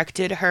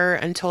corrected her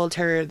and told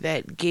her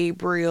that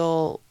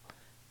Gabriel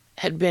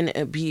had been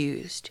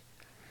abused.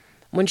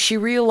 When she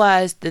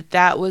realized that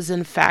that was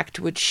in fact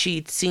what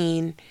she'd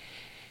seen,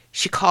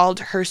 she called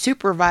her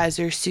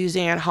supervisor,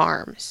 Suzanne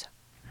Harms.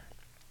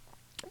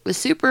 The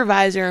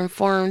supervisor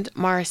informed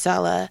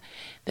Maricela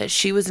that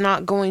she was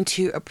not going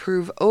to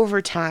approve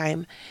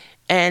overtime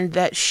and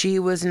that she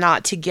was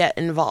not to get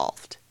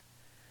involved.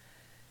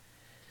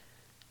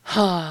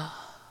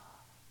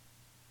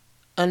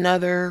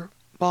 Another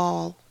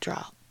ball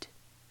dropped.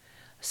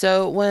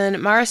 So when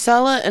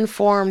Maricela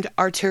informed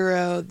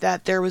Arturo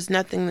that there was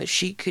nothing that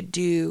she could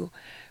do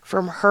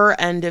from her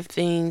end of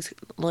things,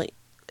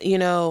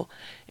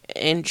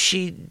 and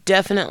she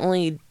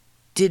definitely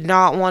did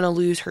not want to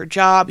lose her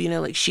job,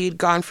 she had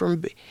gone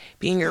from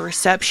being a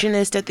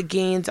receptionist at the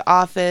Gaines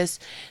office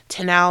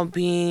to now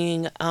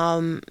being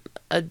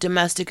a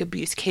domestic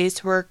abuse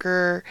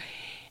caseworker.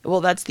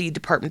 Well, that's the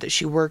department that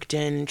she worked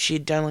in. She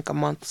had done like a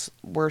month's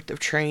worth of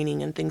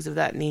training and things of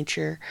that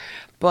nature.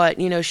 But,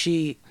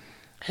 she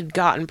had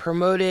gotten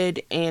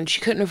promoted and she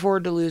couldn't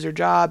afford to lose her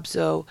job.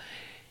 So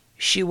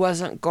she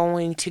wasn't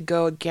going to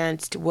go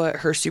against what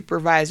her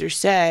supervisor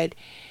said.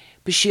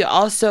 But she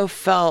also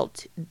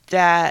felt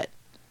that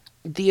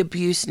the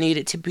abuse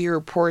needed to be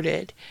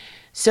reported.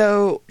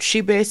 So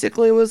she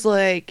basically was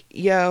like,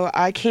 yo,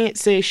 I can't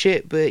say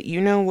shit, but you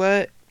know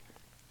what?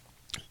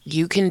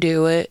 You can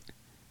do it.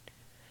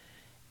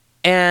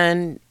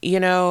 And,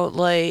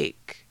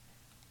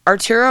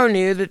 Arturo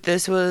knew that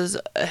this was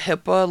a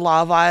HIPAA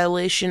law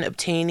violation,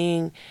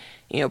 obtaining,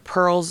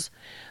 Pearl's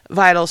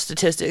vital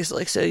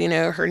statistics.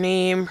 Her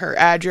name, her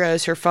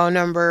address, her phone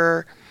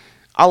number,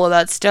 all of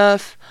that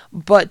stuff.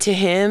 But to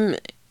him,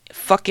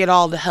 fuck it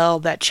all to hell,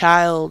 that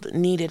child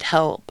needed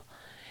help.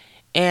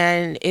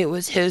 And it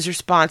was his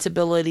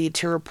responsibility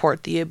to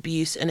report the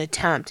abuse and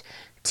attempt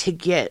to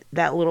get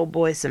that little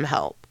boy some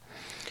help.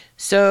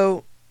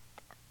 So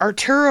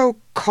Arturo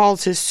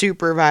calls his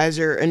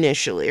supervisor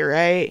initially,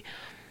 right?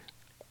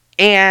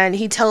 And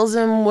he tells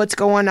him what's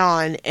going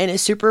on. And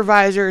his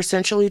supervisor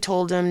essentially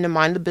told him to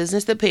mind the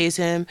business that pays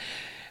him.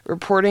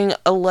 Reporting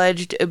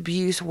alleged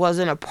abuse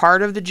wasn't a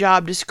part of the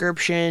job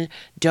description.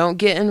 Don't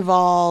get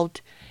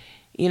involved.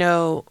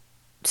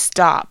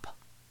 Stop.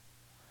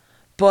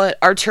 But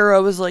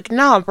Arturo was like,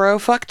 nah, bro,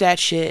 fuck that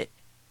shit.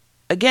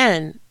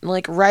 Again,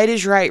 right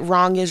is right,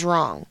 wrong is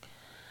wrong.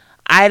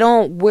 I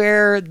don't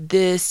wear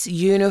this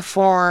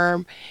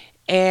uniform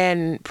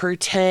and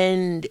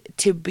pretend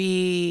to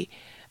be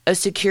a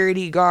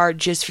security guard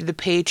just for the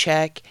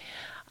paycheck.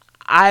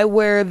 I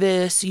wear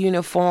this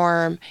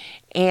uniform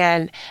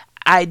and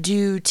I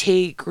do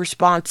take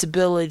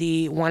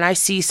responsibility. When I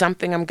see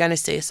something, I'm going to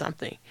say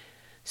something.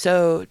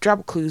 So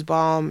drop a clues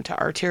bomb to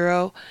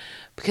Arturo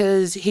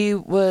because he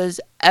was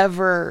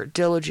ever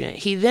diligent.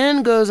 He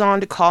then goes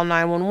on to call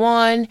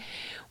 911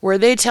 where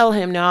they tell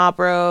him, nah,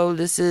 bro,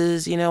 this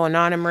is, a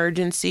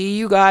non-emergency.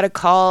 You got to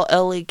call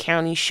LA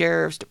County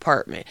Sheriff's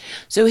Department.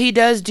 So he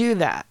does do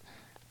that.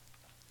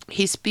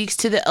 he speaks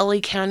to the LA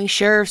County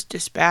Sheriff's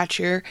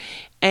dispatcher,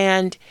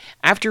 and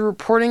after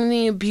reporting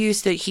the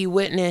abuse that he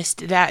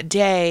witnessed that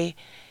day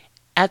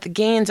at the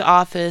Gaines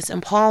office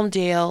in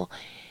Palmdale,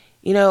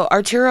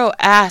 Arturo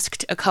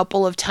asked a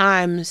couple of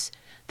times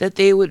that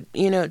they would,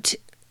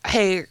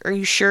 hey, are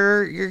you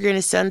sure you're going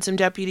to send some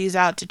deputies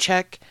out to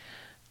check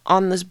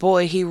on this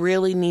boy? He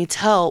really needs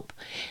help.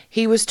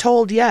 He was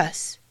told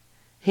yes.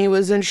 He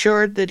was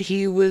assured that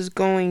he was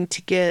going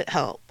to get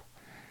help.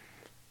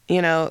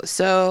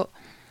 So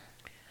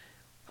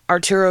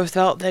Arturo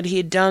felt that he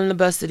had done the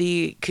best that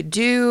he could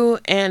do,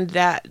 and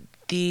that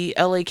the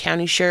LA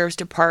County Sheriff's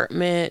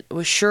Department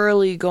was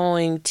surely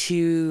going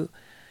to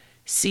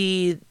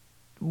see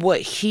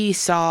what he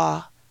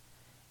saw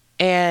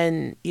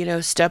and,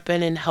 step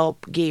in and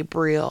help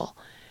Gabriel.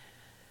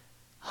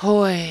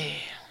 Hoy.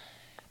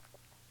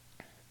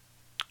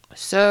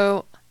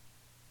 So,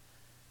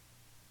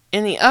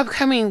 in the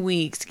upcoming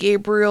weeks,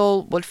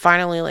 Gabriel would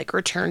finally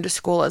return to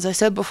school. As I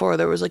said before,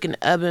 there was an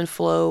ebb and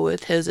flow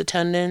with his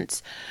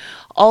attendance.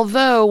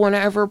 Although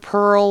whenever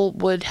Pearl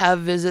would have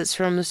visits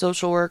from the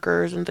social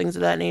workers and things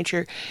of that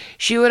nature,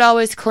 she would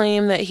always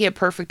claim that he had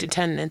perfect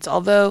attendance.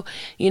 Although,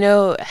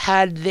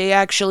 had they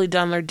actually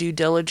done their due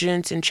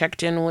diligence and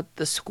checked in with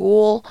the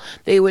school,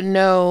 they would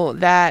know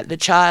that the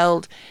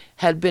child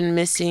had been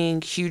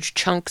missing huge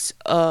chunks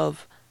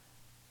of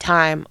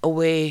time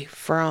away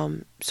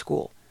from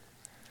school.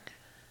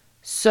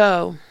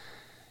 So,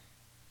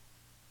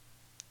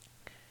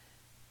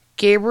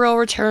 Gabriel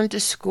returned to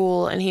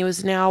school, and he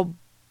was now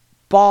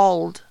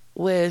bald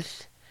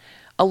with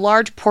a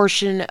large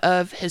portion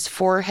of his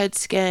forehead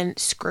skin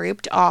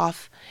scraped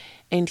off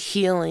and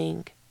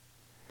healing.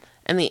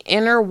 And the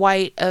inner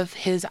white of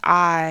his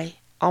eye,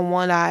 on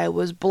one eye,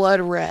 was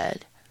blood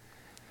red.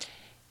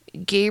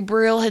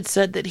 Gabriel had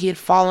said that he had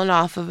fallen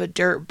off of a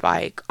dirt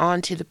bike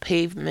onto the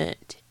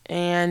pavement,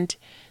 and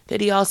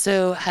that he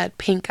also had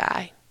pink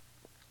eye.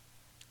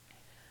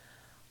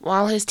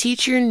 While his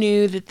teacher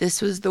knew that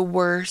this was the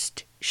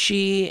worst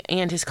she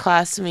and his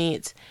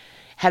classmates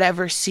had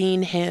ever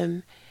seen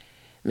him,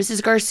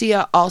 Mrs.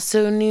 Garcia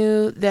also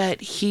knew that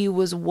he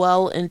was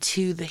well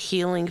into the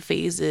healing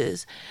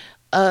phases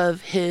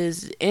of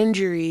his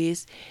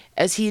injuries,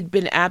 as he had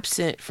been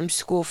absent from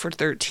school for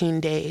 13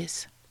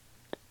 days.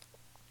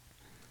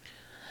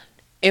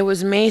 It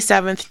was May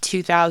 7th,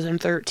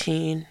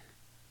 2013.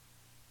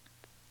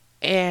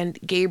 And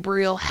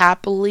Gabriel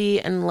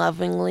happily and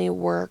lovingly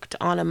worked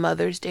on a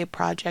Mother's Day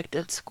project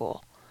at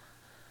school.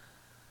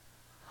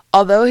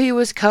 Although he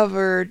was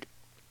covered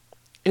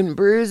in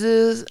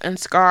bruises and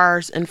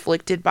scars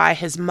inflicted by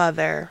his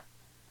mother,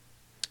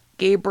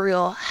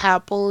 Gabriel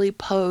happily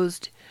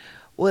posed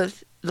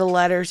with the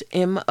letters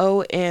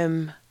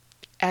MOM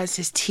as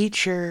his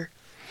teacher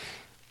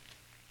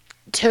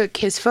took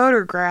his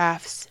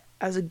photographs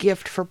as a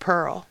gift for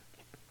Pearl.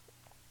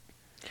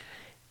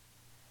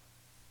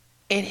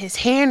 In his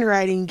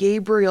handwriting,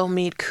 Gabriel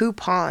made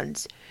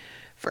coupons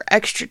for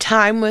extra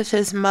time with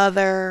his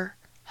mother,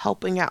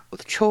 helping out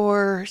with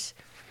chores,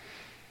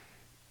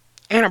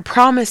 and a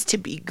promise to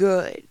be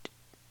good,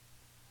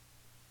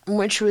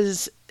 which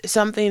was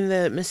something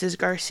that Mrs.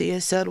 Garcia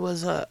said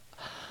was a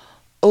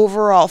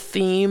overall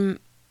theme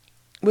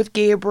with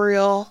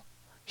Gabriel.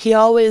 He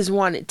always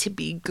wanted to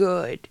be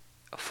good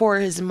for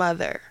his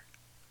mother.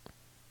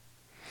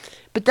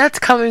 But that's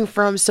coming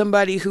from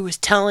somebody who was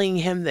telling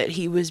him that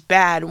he was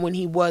bad when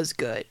he was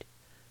good.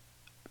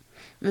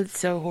 It's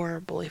so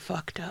horribly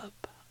fucked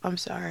up. I'm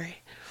sorry.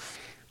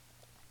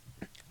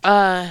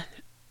 On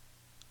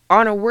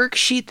a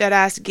worksheet that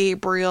asked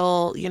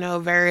Gabriel,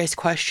 various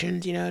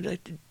questions,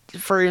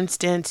 for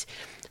instance,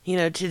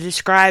 to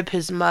describe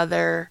his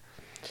mother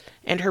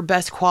and her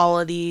best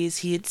qualities,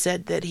 he had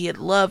said that he had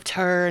loved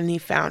her and he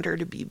found her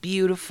to be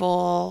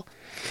beautiful.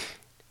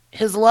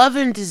 His love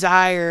and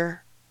desire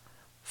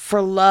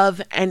for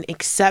love and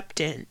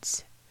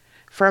acceptance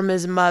from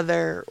his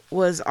mother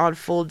was on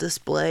full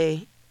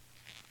display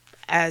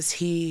as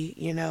he,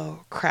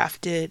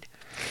 crafted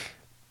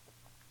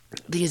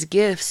these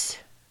gifts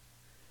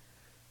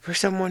for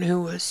someone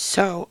who was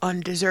so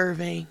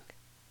undeserving,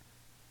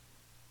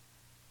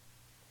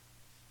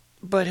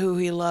 but who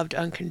he loved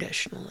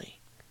unconditionally.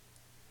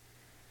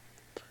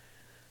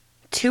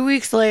 2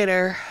 weeks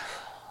later,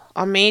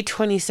 on May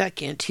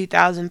 22nd,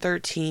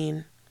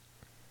 2013,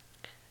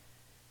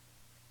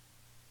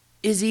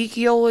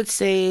 Ezekiel would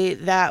say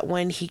that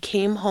when he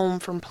came home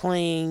from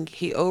playing,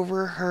 he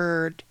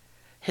overheard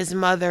his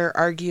mother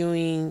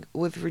arguing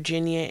with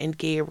Virginia and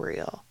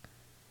Gabriel.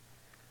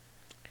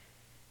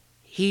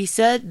 He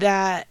said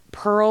that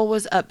Pearl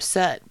was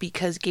upset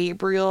because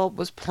Gabriel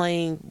was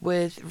playing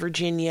with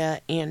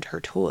Virginia and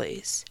her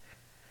toys.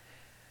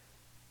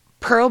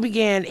 Pearl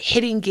began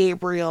hitting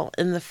Gabriel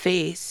in the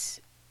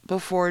face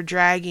before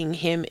dragging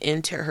him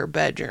into her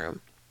bedroom.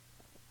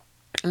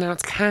 Now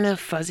it's kind of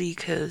fuzzy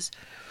because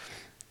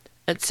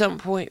at some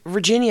point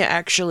Virginia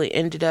actually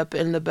ended up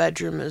in the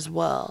bedroom as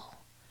well.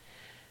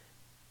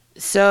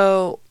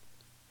 So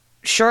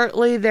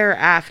shortly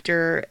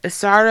thereafter,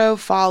 Isardo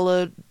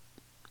followed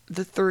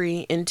the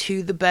three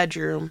into the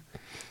bedroom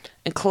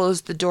and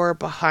closed the door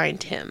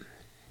behind him.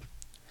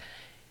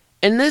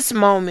 In this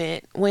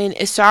moment, when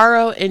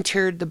Isaro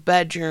entered the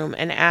bedroom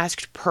and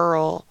asked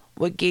Pearl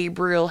what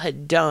Gabriel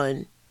had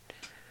done,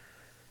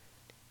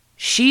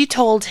 she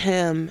told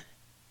him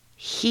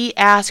he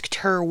asked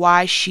her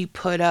why she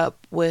put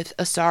up with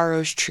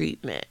Isaro's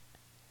treatment.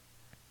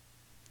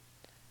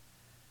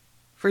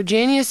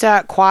 Virginia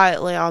sat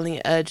quietly on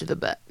the edge of the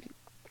bed.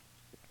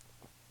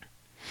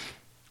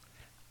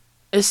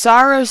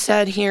 Isaro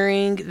said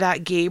hearing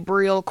that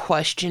Gabriel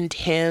questioned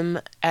him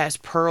as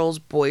Pearl's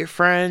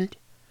boyfriend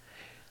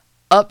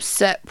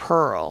upset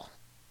Pearl.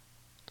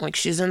 Like,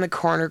 she's in the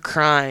corner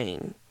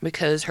crying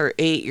because her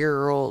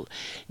 8-year-old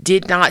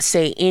did not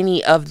say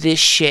any of this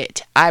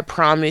shit. I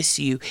promise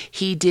you,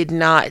 he did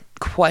not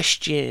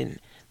question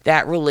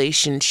that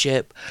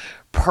relationship.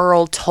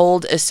 Pearl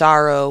told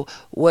Isaro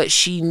what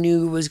she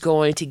knew was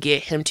going to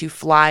get him to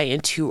fly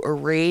into a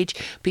rage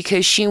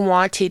because she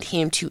wanted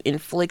him to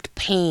inflict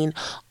pain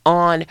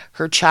on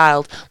her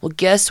child. Well,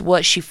 guess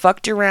what? She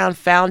fucked around,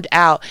 found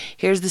out.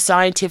 Here's the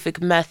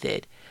scientific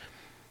method.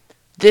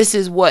 This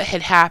is what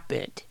had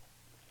happened.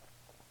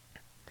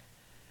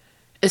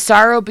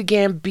 Isaro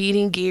began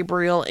beating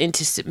Gabriel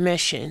into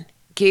submission.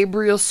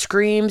 Gabriel's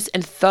screams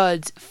and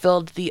thuds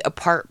filled the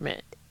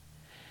apartment.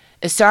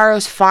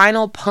 Isaro's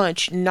final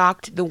punch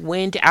knocked the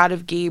wind out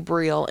of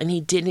Gabriel and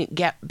he didn't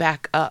get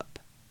back up.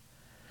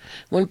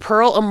 When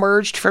Pearl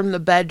emerged from the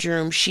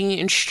bedroom, she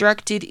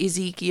instructed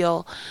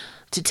Ezekiel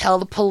to tell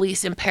the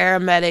police and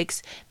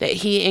paramedics that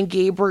he and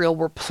Gabriel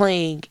were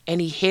playing and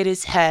he hit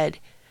his head.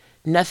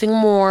 Nothing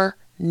more,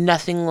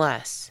 nothing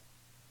less.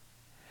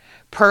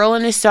 Pearl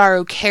and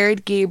Isaro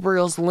carried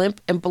Gabriel's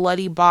limp and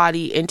bloody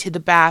body into the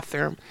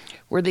bathroom,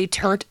 where they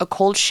turned a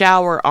cold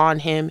shower on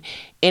him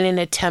in an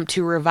attempt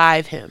to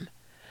revive him.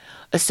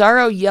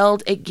 Isaro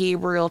yelled at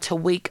Gabriel to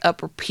wake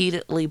up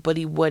repeatedly, but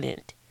he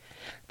wouldn't.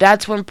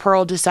 That's when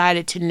Pearl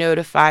decided to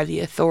notify the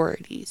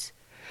authorities.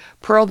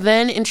 Pearl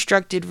then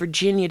instructed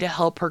Virginia to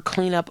help her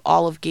clean up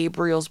all of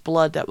Gabriel's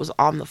blood that was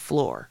on the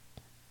floor.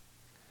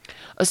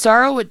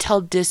 Isaro would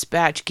tell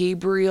dispatch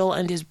Gabriel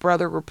and his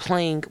brother were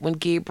playing when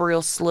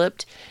Gabriel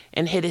slipped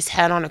and hit his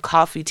head on a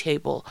coffee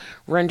table,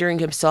 rendering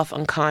himself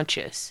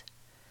unconscious.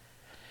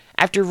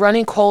 After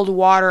running cold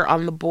water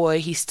on the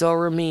boy, he still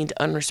remained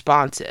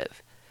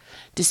unresponsive.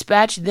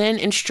 Dispatch then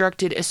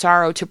instructed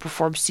Isaro to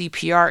perform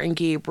CPR on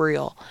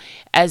Gabriel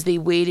as they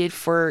waited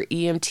for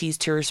EMTs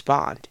to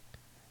respond.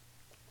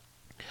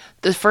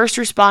 The first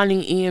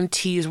responding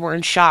EMTs were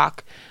in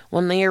shock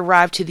when they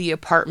arrived to the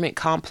apartment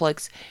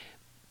complex.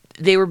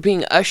 They were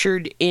being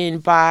ushered in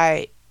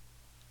by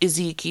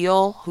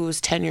Ezekiel, who was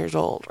 10 years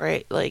old,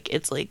 right? Like,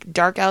 it's like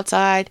dark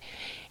outside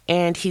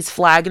and he's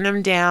flagging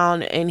them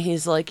down and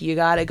he's like, you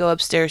gotta go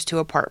upstairs to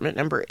apartment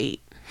number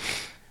 8.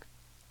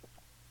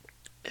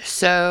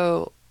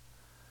 So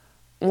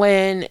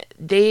when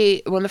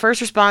the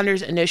first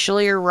responders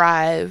initially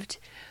arrived,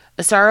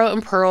 Isaro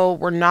and Pearl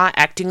were not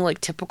acting like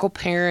typical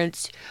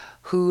parents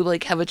who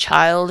like have a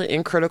child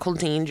in critical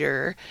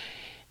danger.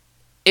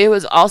 It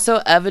was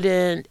also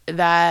evident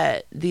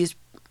that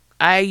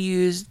I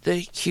use the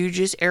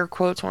hugest air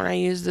quotes when I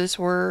use this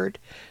word,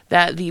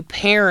 that the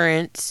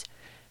parents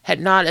had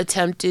not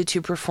attempted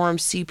to perform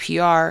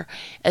CPR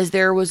as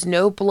there was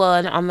no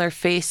blood on their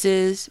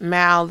faces,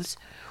 mouths,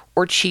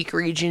 or cheek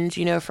regions,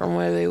 from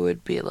where they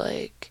would be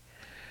like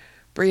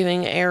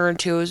breathing air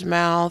into his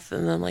mouth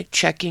and then like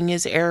checking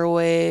his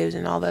airwaves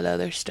and all that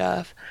other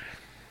stuff.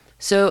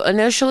 So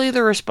initially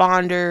the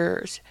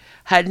responders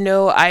had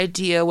no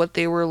idea what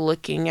they were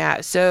looking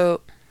at.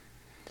 So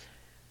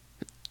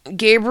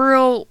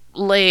Gabriel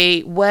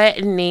lay wet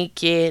and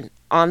naked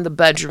on the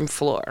bedroom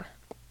floor.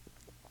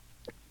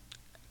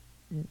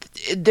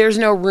 There's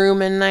no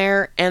room in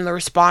there, and the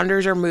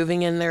responders are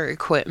moving in their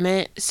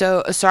equipment.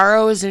 So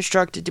Isaro was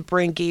instructed to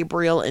bring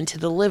Gabriel into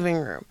the living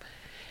room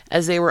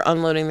as they were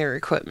unloading their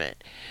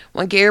equipment.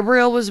 When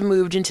Gabriel was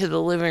moved into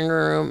the living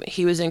room,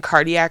 he was in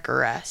cardiac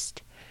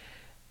arrest.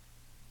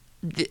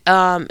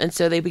 And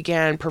so they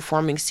began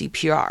performing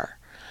CPR.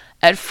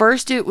 At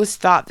first, it was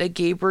thought that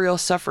Gabriel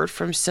suffered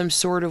from some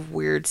sort of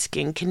weird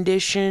skin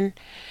condition,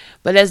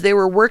 but as they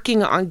were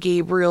working on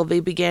Gabriel,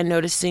 they began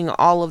noticing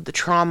all of the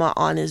trauma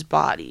on his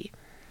body.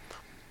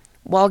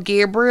 While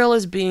Gabriel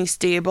is being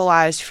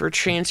stabilized for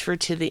transfer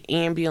to the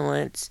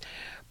ambulance,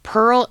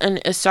 Pearl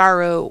and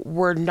Isaro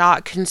were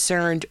not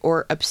concerned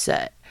or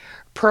upset.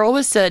 Pearl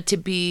was said to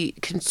be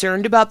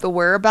concerned about the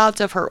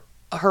whereabouts of her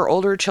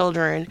older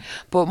children,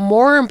 but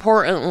more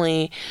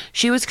importantly,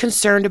 she was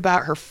concerned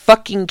about her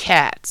fucking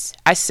cats.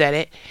 I said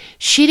it.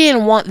 She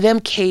didn't want them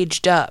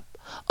caged up.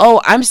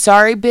 Oh, I'm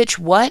sorry, bitch,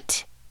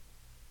 what?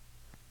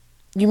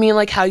 You mean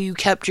like how you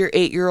kept your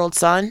 8-year-old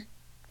son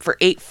for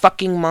 8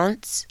 fucking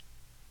months?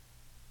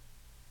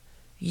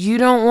 You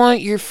don't want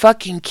your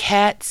fucking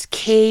cats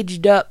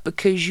caged up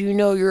because you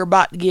know you're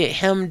about to get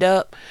hemmed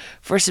up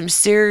for some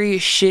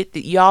serious shit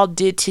that y'all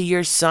did to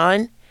your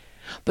son?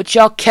 But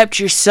y'all kept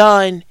your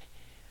son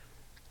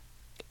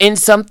in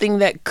something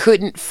that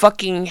couldn't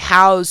fucking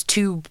house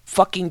 2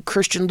 fucking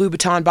Christian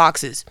Louboutin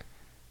boxes.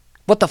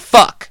 What the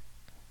fuck?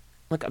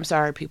 Look, I'm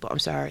sorry, people. I'm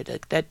sorry.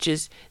 That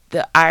just,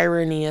 the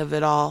irony of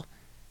it all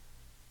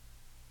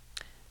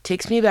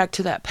takes me back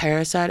to that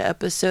Parasite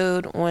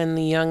episode when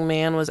the young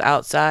man was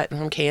outside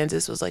from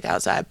Kansas, was like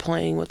outside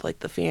playing with like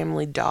the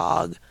family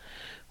dog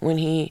when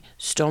he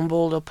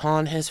stumbled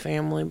upon his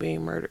family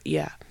being murdered.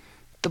 Yeah.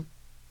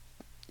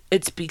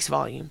 It speaks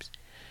volumes.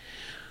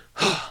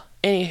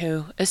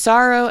 Anywho,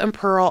 Isaro and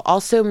Pearl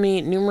also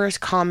made numerous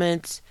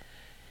comments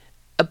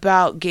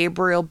about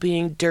Gabriel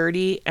being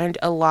dirty and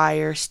a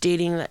liar,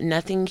 stating that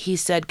nothing he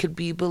said could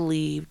be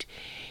believed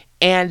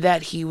and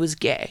that he was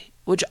gay.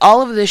 Which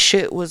all of this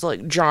shit was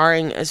like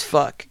jarring as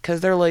fuck.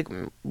 Because they're like,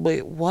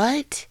 wait,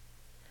 what?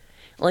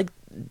 Like,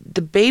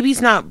 the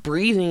baby's not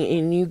breathing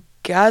and you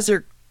guys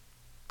are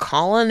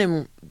calling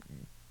him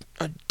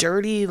a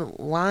dirty,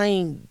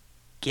 lying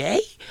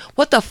gay?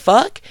 What the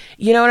fuck?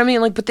 You know what I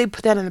mean? Like, but they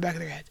put that in the back of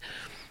their heads.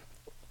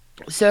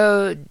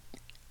 So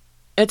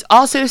it's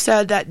also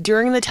said that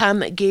during the time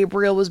that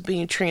Gabriel was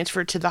being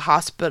transferred to the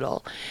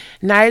hospital,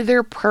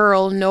 neither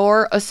Pearl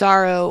nor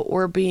Isaro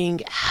were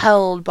being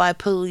held by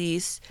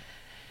police,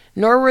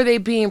 nor were they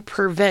being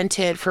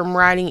prevented from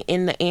riding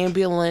in the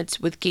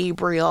ambulance with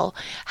Gabriel.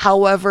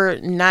 However,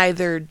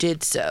 neither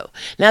did so.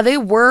 Now, they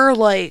were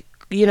like,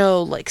 you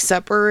know, like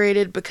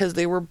separated because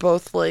they were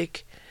both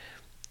like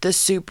the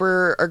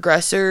super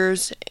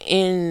aggressors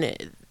in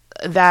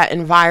that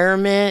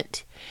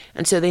environment.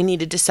 And so they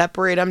needed to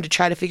separate them to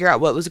try to figure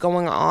out what was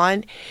going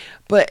on.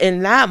 But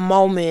in that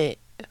moment,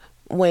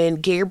 when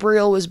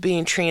Gabriel was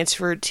being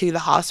transferred to the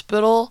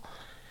hospital,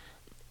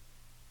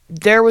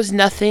 there was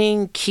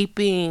nothing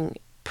keeping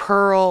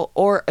Pearl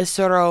or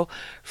Isaro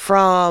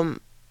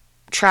from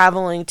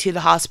traveling to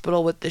the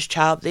hospital with this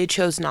child. They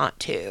chose not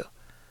to.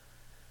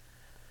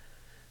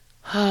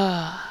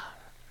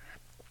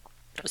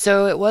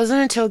 So it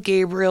wasn't until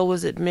Gabriel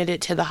was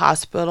admitted to the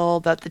hospital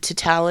that the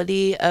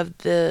totality of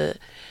the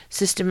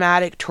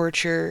systematic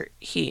torture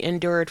he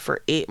endured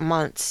for 8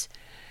 months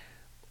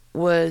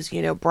was,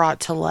 you know, brought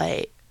to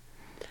light.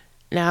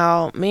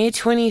 Now, May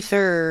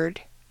 23rd,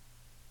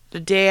 the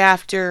day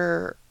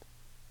after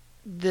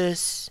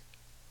this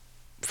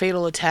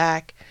fatal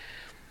attack,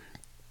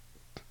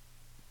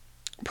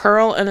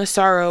 Pearl and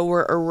Isaro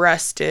were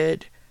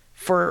arrested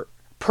for...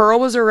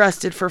 Pearl was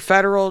arrested for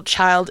federal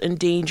child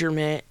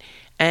endangerment,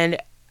 and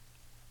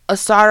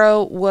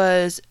Isaro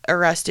was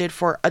arrested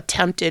for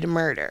attempted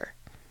murder.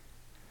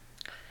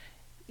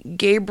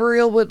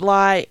 Gabriel would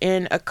lie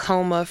in a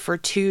coma for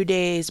 2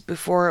 days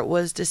before it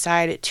was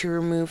decided to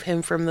remove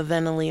him from the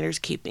ventilators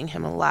keeping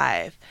him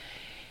alive.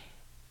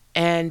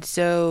 And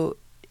so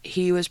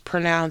he was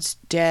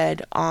pronounced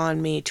dead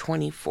on May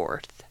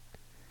 24th.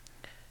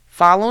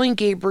 Following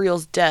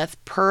Gabriel's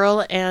death,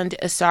 Pearl and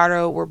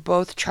Isaro were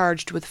both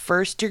charged with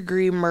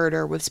first-degree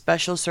murder with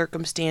special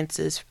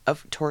circumstances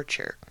of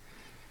torture.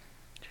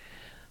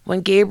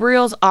 When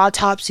Gabriel's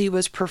autopsy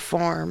was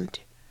performed,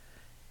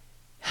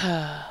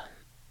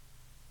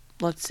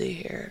 let's see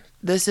here.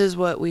 This is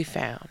what we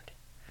found.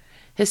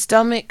 His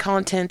stomach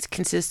contents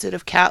consisted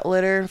of cat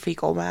litter and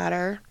fecal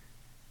matter.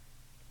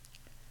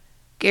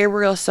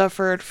 Gabriel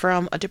suffered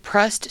from a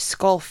depressed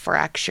skull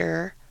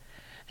fracture,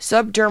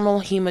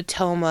 subdermal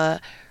hematoma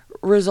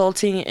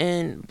resulting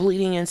in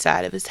bleeding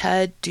inside of his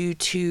head due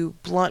to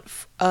blunt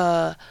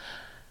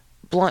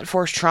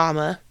force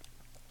trauma,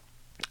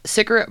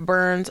 cigarette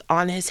burns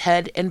on his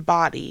head and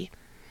body,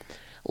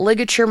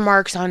 ligature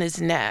marks on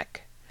his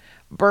neck,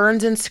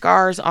 burns and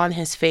scars on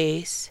his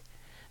face,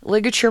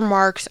 ligature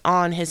marks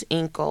on his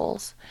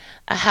ankles,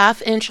 a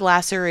 1/2-inch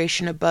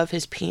laceration above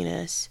his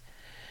penis,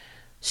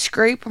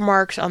 scrape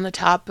marks on the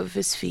top of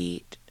his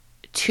feet,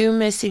 2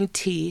 missing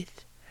teeth,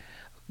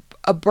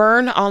 a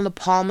burn on the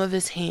palm of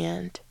his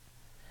hand,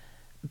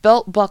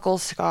 belt buckle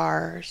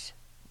scars,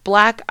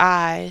 black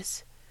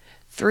eyes,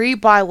 3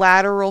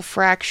 bilateral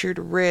fractured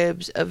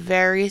ribs of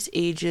various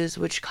ages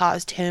which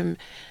caused him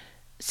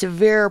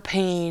severe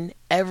pain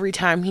every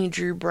time he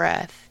drew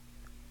breath,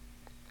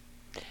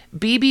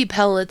 BB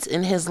pellets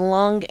in his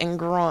lung and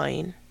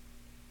groin,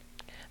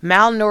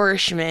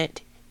 malnourishment,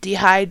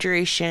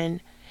 dehydration,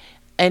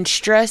 and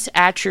stress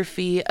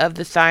atrophy of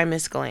the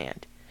thymus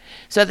gland.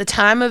 So at the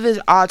time of his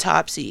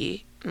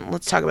autopsy,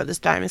 let's talk about this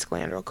thymus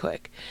gland real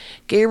quick.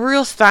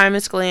 Gabriel's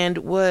thymus gland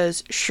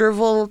was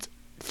shriveled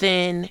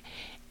thin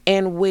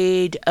and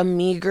weighed a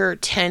meager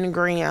 10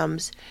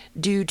 grams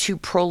due to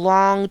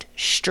prolonged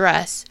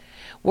stress,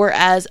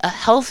 whereas a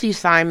healthy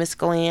thymus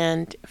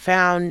gland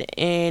found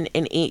in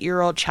an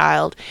 8-year-old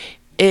child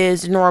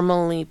is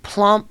normally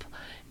plump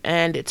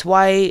and it's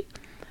white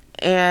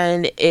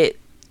and it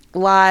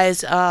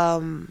lies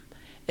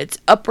its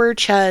upper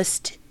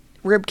chest,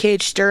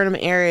 ribcage, sternum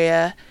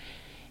area,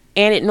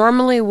 and it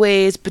normally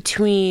weighs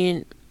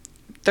between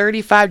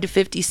 35 to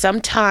 50,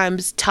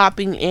 sometimes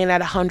topping in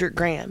at 100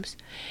 grams.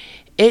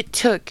 It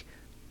took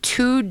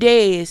 2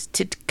 days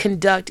to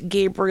conduct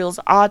Gabriel's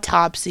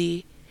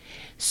autopsy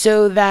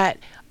so that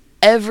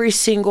every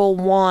single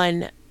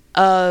one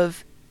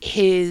of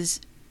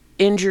his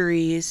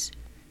injuries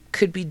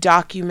could be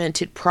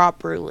documented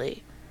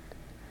properly.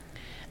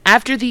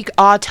 After the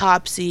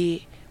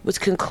autopsy was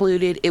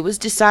concluded, it was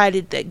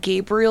decided that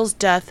Gabriel's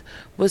death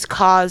was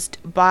caused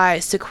by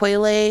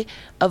sequelae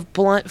of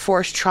blunt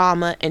force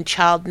trauma and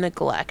child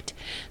neglect.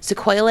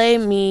 Sequelae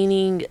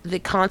meaning the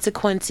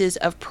consequences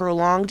of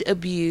prolonged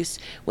abuse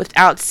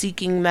without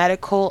seeking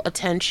medical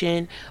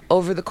attention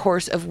over the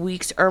course of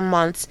weeks or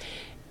months,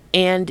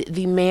 and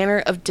the manner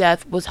of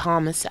death was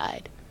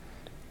homicide.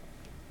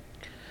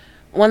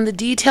 When the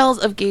details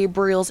of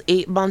Gabriel's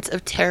 8 months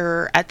of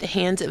terror at the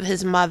hands of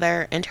his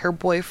mother and her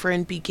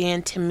boyfriend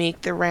began to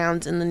make the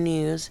rounds in the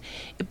news,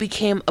 it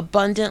became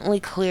abundantly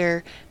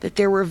clear that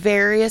there were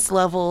various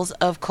levels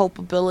of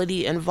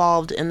culpability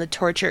involved in the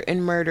torture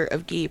and murder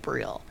of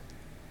Gabriel.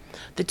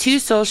 The 2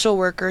 social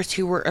workers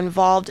who were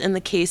involved in the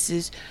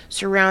cases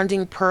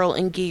surrounding Pearl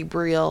and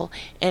Gabriel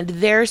and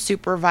their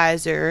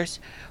supervisors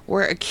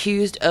were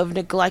accused of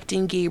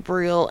neglecting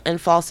Gabriel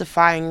and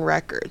falsifying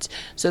records.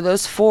 So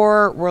those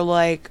 4 were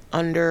like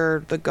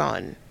under the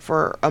gun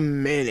for a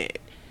minute.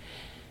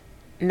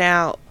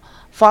 Now,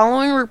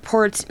 following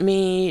reports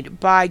made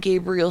by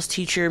Gabriel's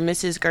teacher,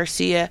 Mrs.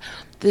 Garcia,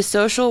 the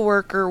social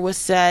worker was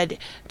said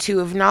to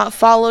have not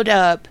followed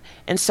up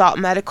and sought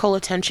medical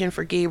attention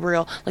for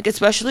Gabriel. Like,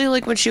 especially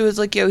like when she was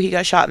like, yo, he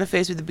got shot in the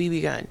face with a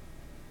BB gun.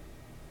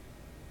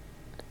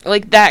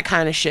 Like that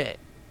kind of shit.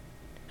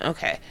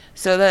 Okay,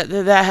 so that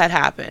had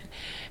happened.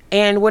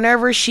 And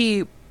whenever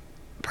she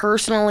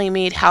personally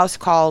made house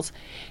calls,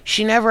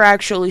 she never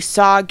actually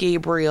saw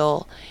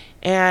Gabriel,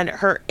 and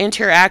her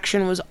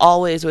interaction was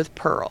always with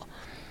Pearl.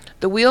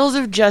 The wheels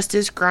of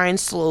justice grind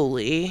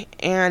slowly,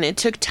 and it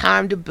took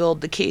time to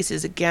build the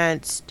cases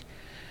against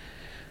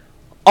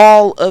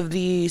all of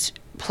these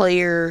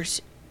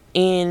players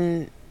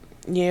in,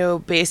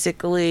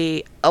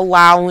 basically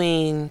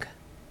allowing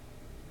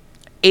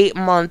 8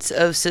 months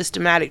of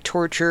systematic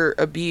torture,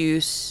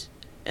 abuse,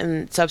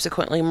 and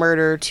subsequently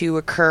murder to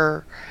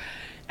occur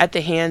at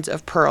the hands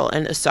of Pearl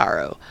and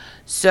Asaro.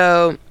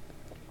 So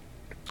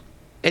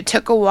it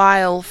took a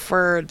while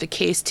for the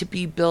case to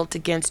be built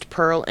against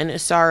Pearl and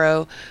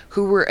Asaro,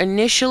 who were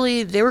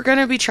initially, they were going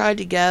to be tried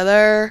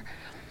together,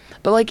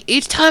 but like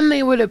each time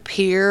they would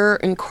appear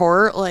in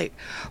court, like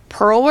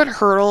Pearl would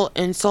hurl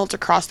insults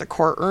across the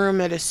courtroom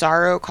at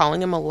Asaro,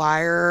 calling him a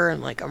liar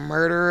and like a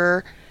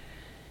murderer.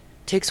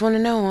 Takes one to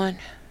know one.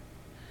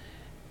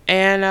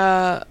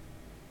 And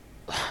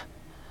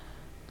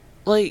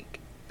like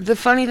the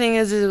funny thing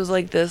is, it was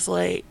like this,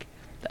 like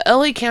the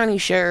LA County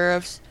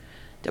Sheriff's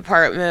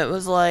Department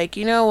was like,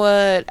 you know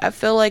what, I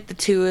feel like the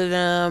 2 of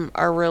them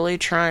are really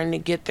trying to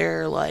get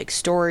their like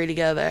story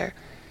together.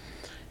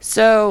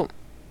 So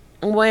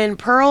when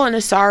Pearl and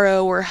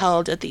Asaro were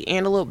held at the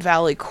Antelope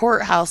Valley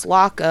Courthouse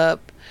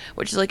lockup,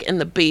 which is like in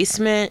the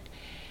basement,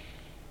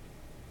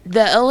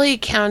 the LA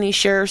County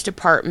Sheriff's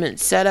Department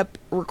set up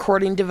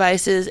recording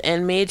devices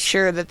and made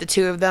sure that the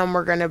 2 of them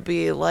were going to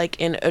be like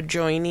in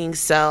adjoining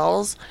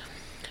cells,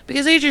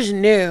 because they just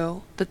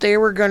knew that they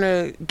were going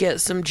to get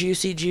some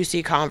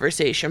juicy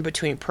conversation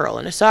between Pearl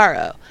and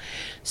Asaro.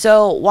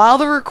 So while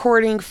the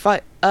recording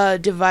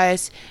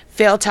device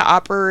failed to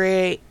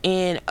operate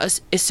in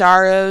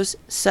Asaro's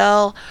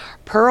cell,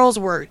 Pearl's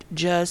worked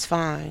just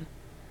fine.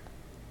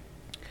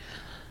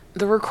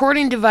 The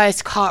recording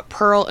device caught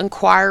Pearl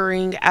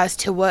inquiring as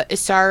to what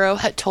Asaro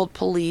had told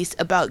police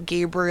about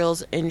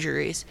Gabriel's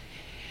injuries.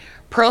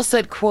 Pearl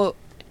said, quote,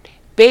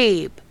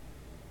 "Babe,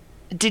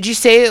 did you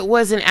say it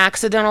was an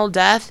accidental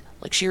death?"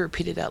 Like she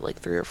repeated that like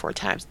 3 or 4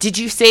 times. "Did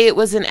you say it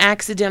was an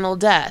accidental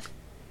death?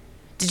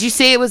 Did you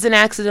say it was an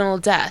accidental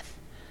death?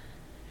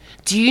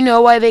 Do you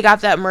know why they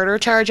got that murder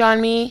charge on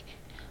me?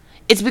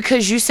 It's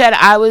because you said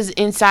I was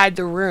inside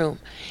the room.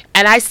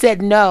 And I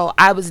said, no,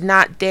 I was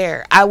not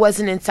there. I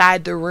wasn't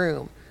inside the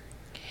room.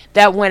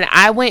 That when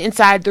I went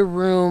inside the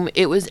room,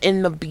 it was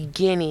in the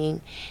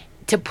beginning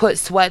to put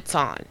sweats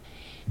on.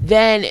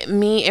 Then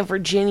me and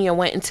Virginia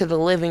went into the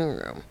living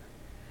room."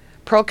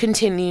 Pearl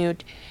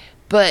continued,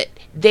 "But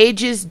they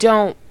just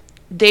don't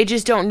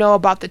know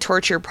about the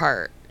torture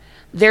part.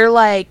 They're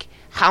like,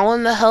 how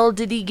in the hell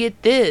did he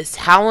get this?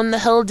 How in the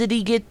hell did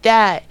he get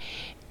that?"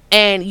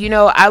 And,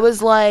 I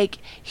was like,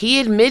 he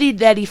admitted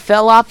that he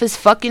fell off his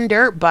fucking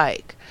dirt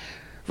bike.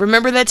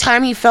 Remember that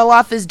time he fell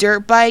off his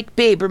dirt bike?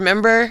 Babe,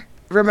 remember?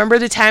 Remember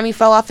the time he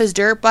fell off his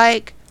dirt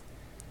bike?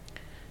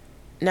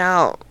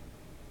 Now,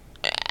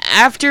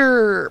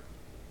 after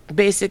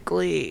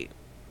basically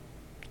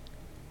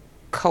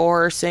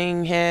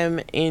coercing him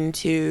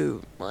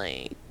into,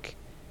 like,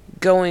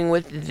 going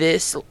with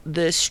this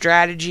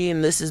strategy,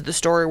 and this is the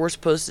story we're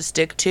supposed to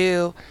stick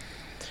to,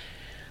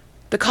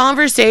 the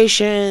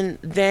conversation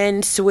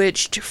then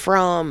switched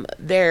from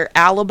their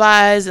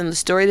alibis and the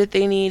story that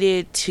they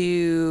needed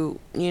to,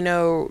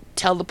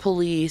 tell the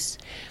police,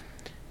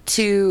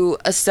 to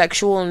a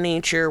sexual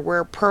nature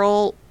where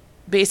Pearl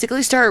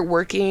basically started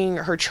working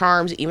her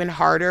charms even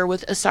harder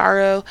with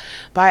Asaro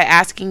by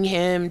asking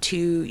him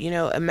to,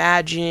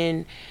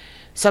 imagine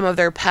some of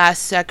their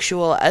past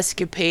sexual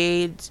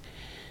escapades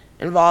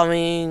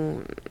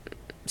involving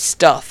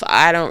stuff.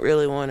 I don't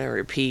really want to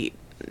repeat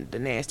the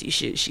nasty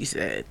shit she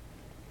said.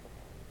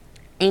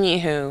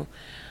 Anywho,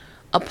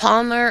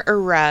 upon their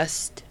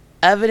arrest,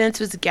 evidence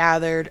was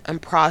gathered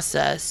and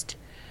processed,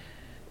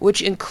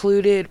 which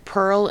included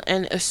Pearl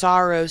and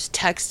Isaro's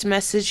text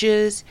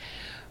messages,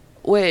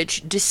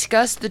 which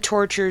discussed the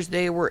tortures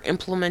they were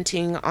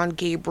implementing on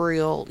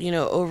Gabriel,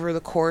 over the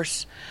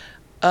course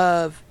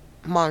of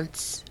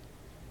months.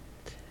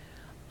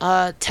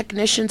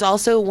 Technicians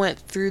also went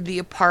through the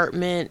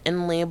apartment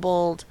and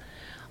labeled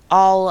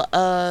all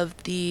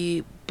of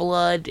the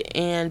blood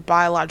and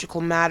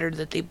biological matter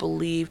that they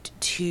believed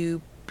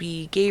to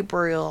be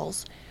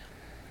Gabriel's.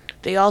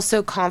 They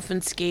also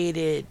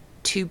confiscated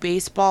 2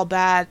 baseball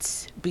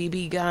bats,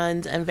 BB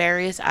guns, and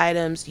various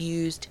items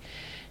used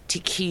to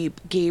keep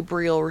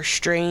Gabriel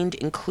restrained,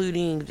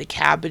 including the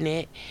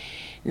cabinet.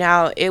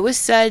 Now, it was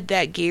said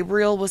that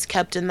Gabriel was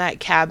kept in that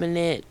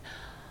cabinet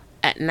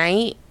at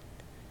night.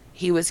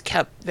 He was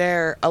kept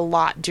there a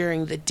lot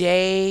during the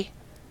day.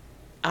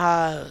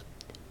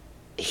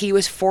 He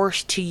was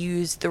forced to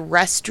use the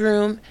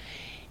restroom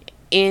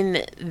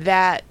in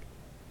that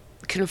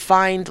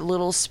confined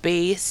little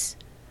space.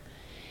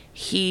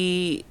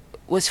 He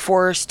was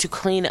forced to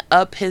clean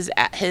up his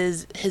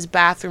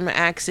bathroom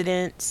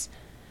accidents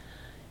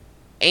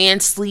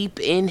and sleep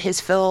in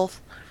his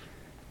filth.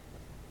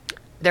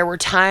 There were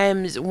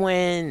times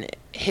when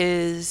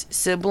his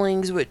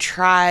siblings would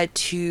try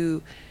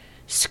to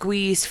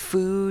squeeze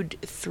food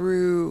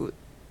through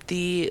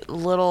the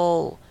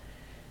little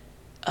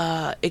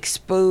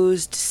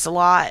exposed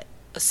slot.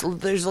 So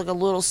there's like a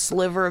little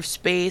sliver of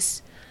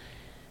space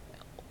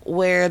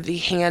where the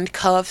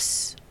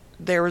handcuffs,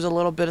 there was a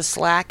little bit of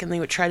slack, and they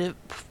would try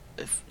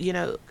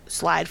to,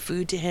 slide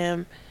food to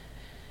him.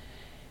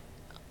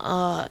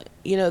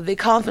 They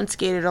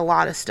confiscated a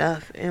lot of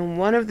stuff. And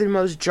one of the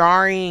most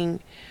jarring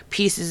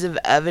pieces of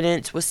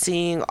evidence was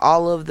seeing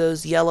all of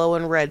those yellow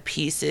and red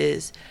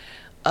pieces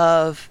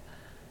of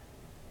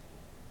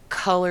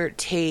colored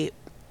tape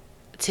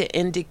to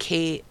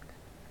indicate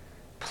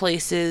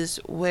places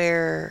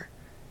where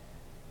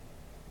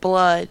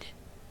blood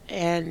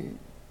and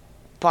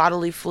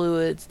bodily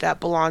fluids that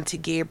belonged to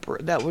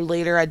Gabriel, that were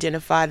later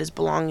identified as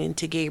belonging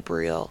to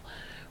Gabriel,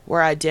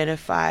 were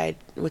identified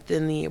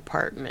within the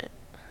apartment.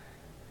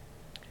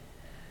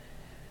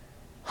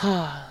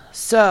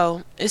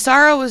 So,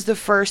 Isaro was the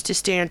first to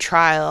stand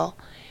trial,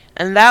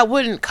 and that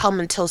wouldn't come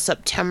until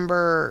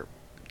September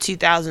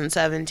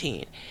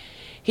 2017.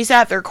 He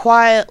sat there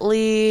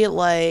quietly,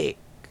 like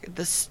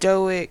the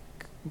stoic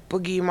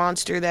boogie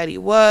monster that he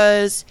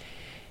was.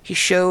 He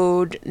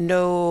showed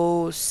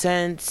no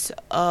sense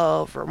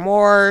of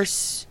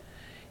remorse.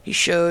 He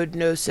showed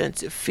no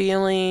sense of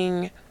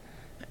feeling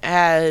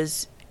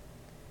as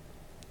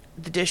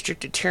the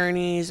district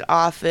attorney's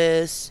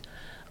office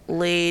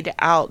laid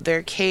out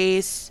their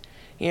case.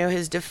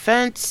 His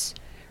defense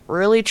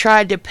really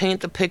tried to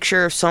paint the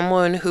picture of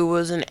someone who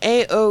was an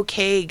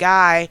A-OK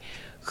guy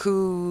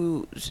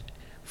whose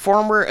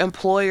former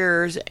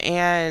employers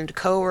and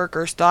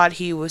coworkers thought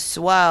he was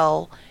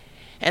swell.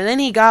 And then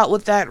he got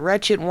with that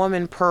wretched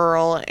woman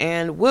Pearl,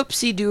 and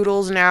whoopsie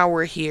doodles, now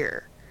we're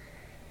here.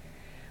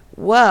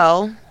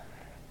 Well,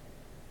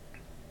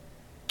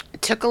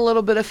 it took a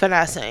little bit of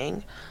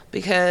finessing,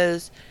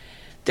 because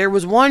there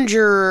was one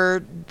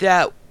juror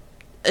that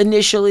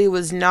initially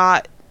was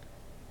not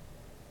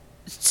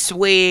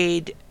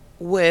swayed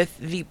with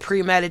the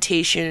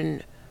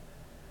premeditation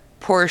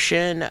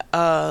portion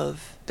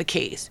of the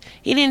case.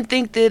 He didn't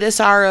think that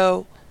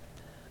Isaro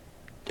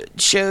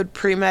showed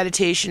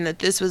premeditation, that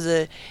this was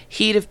a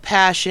heat of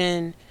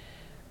passion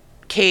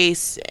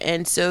case,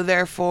 and so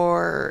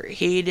therefore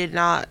he did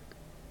not,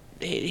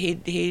 he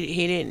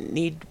didn't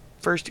need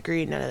first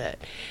degree, none of that.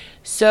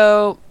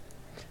 So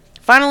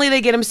finally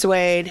they get him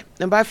swayed,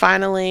 and by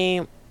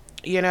finally,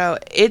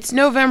 it's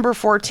November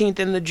 14th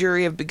and the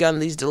jury have begun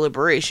these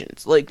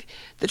deliberations. Like,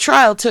 the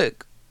trial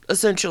took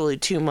essentially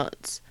 2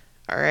 months.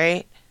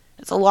 Alright?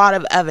 It's a lot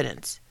of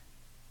evidence.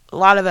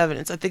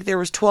 I think there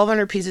was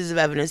 1,200 pieces of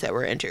evidence that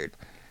were entered.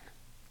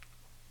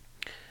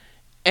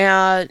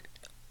 And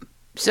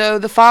so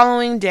the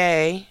following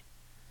day,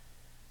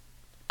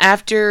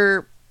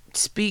 after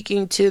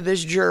speaking to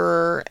this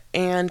juror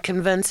and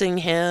convincing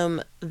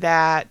him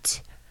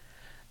that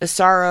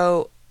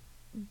Isaro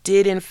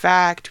did in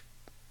fact,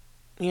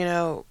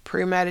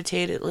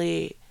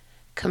 premeditatedly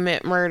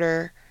commit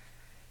murder,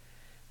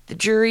 the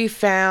jury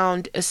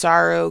found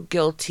Isaro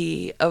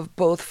guilty of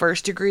both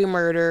first-degree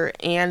murder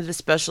and the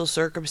special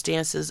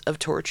circumstances of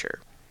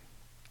torture.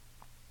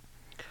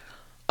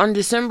 On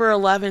December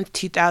 11th,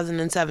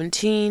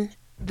 2017,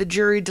 the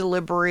jury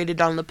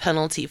deliberated on the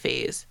penalty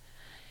phase.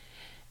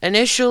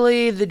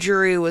 Initially, the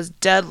jury was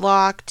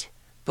deadlocked,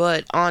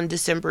 but on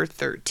December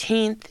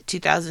 13th,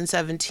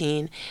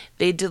 2017,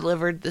 they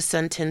delivered the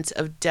sentence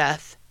of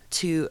death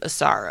to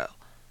Isaro.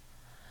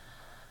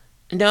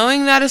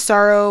 Knowing that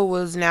Isaro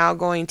was now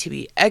going to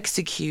be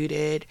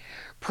executed,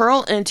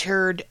 Pearl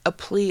entered a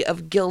plea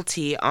of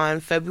guilty on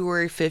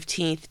February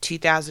 15th,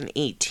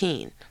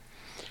 2018.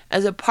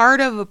 As a part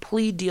of a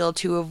plea deal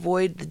to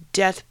avoid the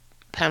death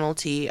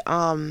penalty,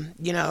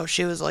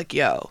 she was like,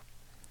 yo,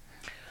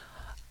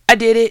 I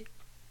did it.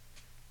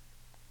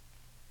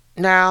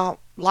 Now,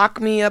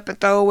 lock me up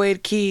and throw away the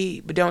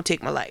key, but don't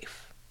take my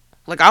life.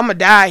 Like, I'm gonna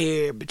die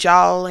here, but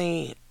y'all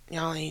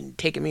ain't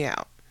taking me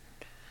out.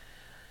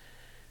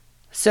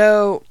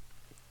 So,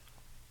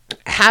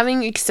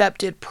 having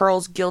accepted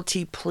Pearl's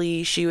guilty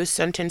plea, she was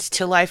sentenced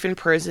to life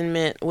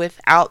imprisonment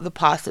without the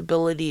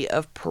possibility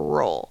of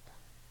parole.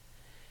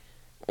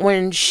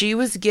 When she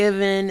was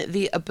given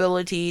the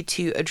ability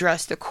to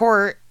address the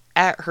court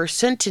at her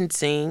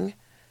sentencing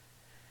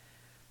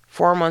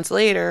 4 months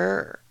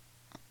later,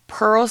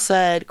 Pearl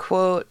said,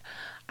 quote,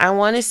 I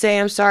want to say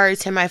I'm sorry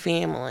to my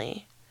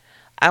family.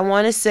 I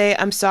want to say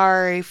I'm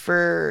sorry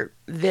for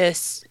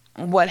this,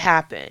 what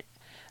happened.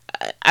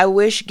 I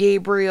wish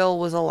Gabriel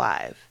was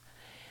alive.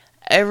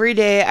 Every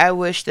day I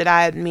wish that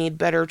I had made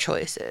better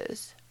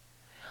choices.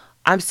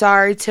 I'm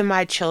sorry to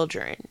my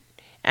children,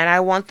 and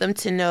I want them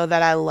to know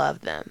that I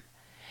love them.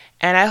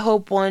 And I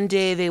hope one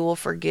day they will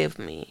forgive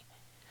me.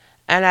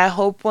 And I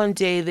hope one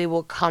day they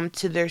will come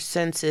to their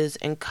senses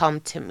and come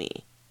to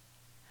me.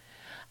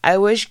 I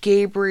wish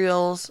I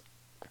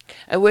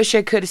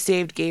could have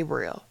saved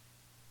Gabriel.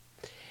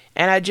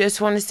 And I just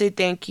want to say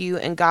thank you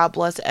and God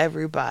bless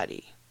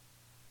everybody.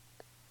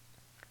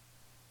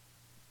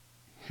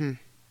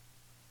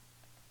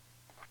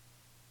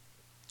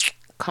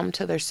 Come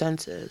to their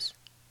senses.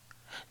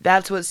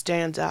 That's what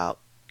stands out.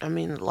 I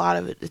mean, a lot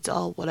of it, it's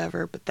all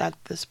whatever, but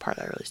this part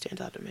that really stands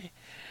out to me.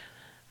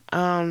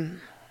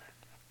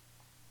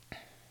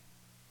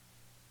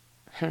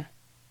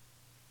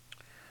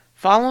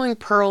 Following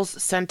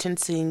Pearl's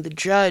sentencing, the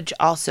judge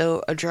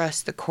also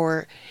addressed the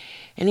court,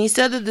 and he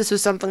said that this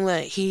was something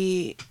that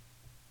he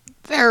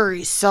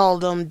very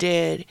seldom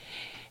did.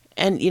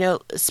 And,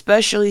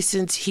 especially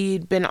since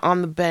he'd been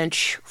on the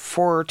bench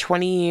for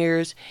 20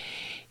 years,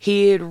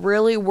 he had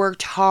really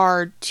worked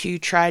hard to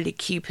try to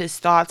keep his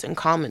thoughts and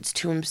comments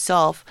to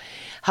himself.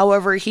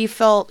 However, he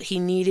felt he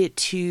needed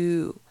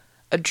to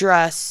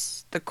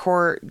address the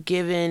court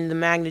given the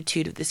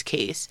magnitude of this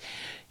case.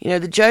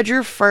 The judge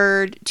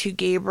referred to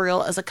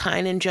Gabriel as a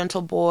kind and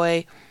gentle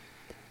boy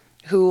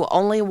who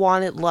only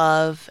wanted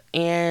love,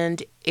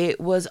 and it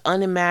was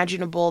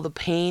unimaginable the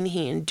pain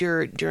he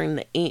endured during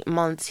the 8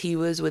 months he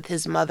was with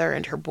his mother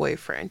and her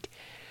boyfriend.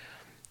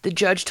 The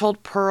judge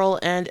told Pearl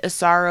and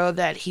Asaro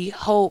that he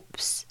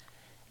hopes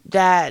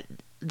that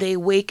they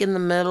wake in the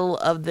middle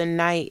of the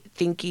night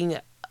thinking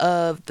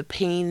of the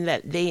pain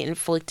that they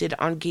inflicted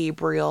on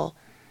Gabriel,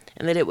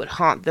 and that it would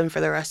haunt them for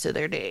the rest of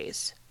their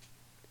days.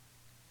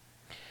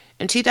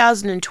 In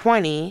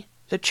 2020,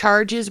 the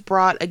charges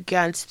brought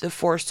against the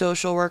 4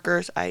 social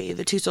workers, i.e.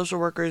 the 2 social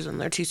workers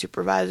and their 2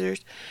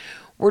 supervisors,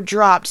 were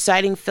dropped,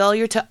 citing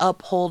failure to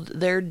uphold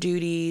their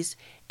duties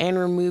and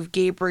remove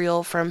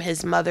Gabriel from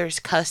his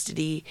mother's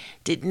custody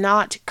did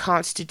not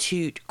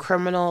constitute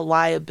criminal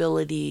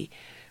liability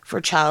for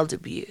child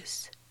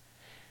abuse.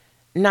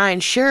 9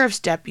 sheriff's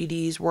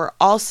deputies were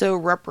also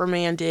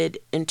reprimanded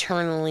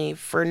internally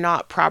for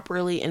not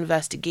properly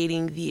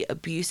investigating the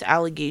abuse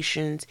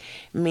allegations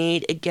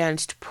made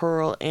against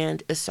Pearl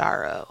and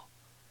Asaro.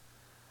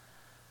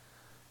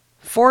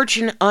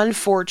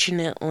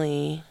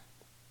 Unfortunately,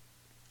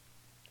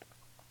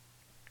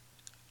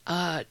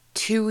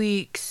 2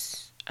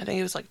 weeks, I think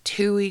it was like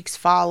 2 weeks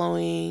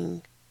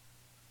following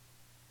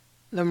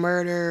the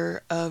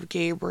murder of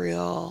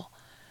Gabriel,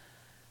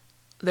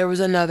 there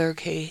was another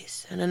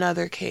case and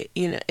another case.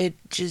 It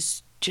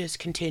just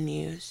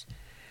continues.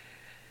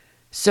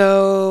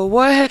 So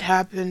what had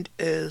happened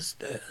is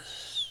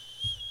this.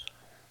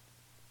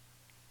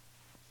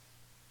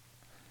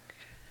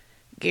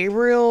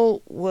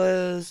 Gabriel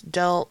was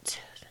dealt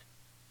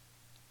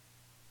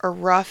a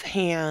rough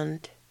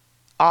hand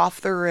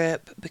off the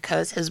rip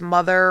because his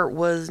mother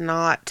was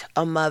not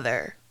a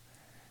mother.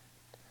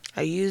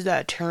 I use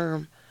that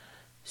term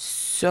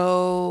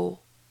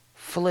so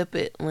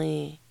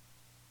flippantly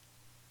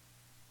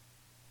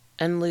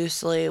and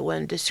loosely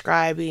when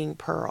describing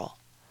Pearl.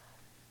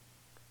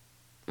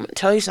 I'm gonna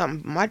tell you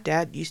something. My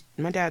dad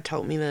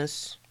told me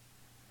this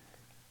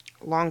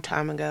a long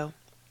time ago.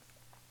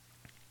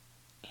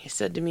 He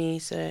said to me,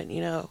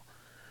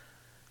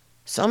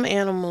 some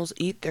animals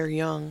eat their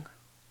young.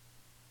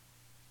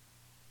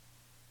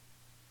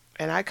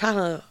 And I kind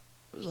of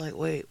was like,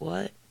 wait,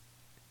 what?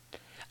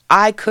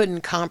 I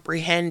couldn't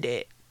comprehend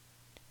it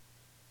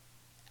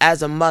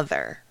as a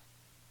mother.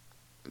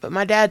 But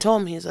my dad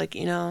told me, he's like,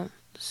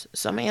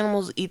 some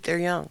animals eat their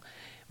young,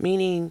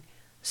 meaning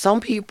some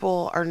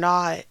people are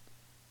not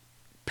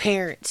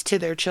parents to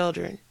their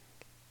children.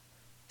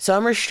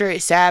 Some are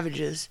straight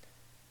savages.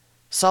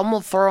 Some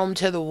will throw them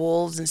to the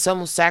wolves, and some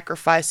will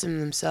sacrifice them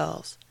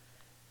themselves.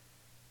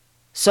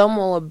 Some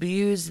will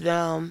abuse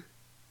them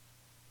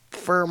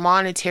for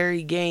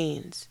monetary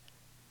gains.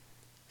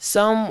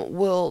 Some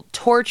will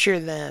torture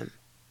them,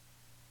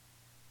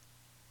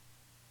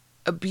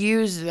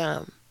 abuse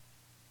them,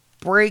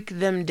 break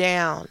them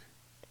down.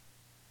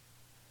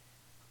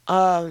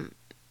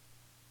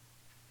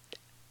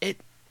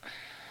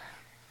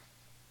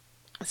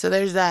 So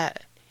there's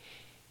that.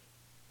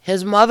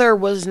 His mother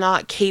was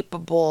not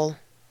capable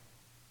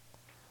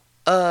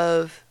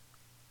of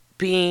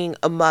being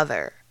a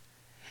mother.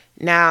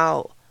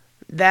 Now,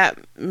 that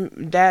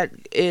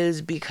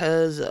is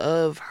because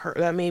of her.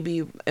 That may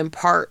be in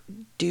part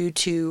due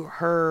to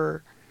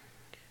her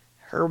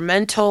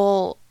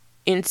mental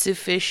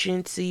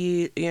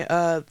insufficiency.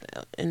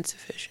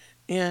 Insufficient.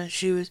 Yeah,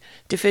 she was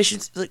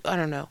deficient. Like, I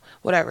don't know.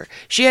 Whatever.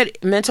 She had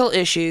mental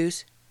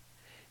issues.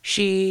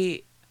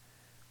 She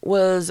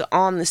was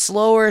on the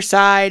slower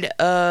side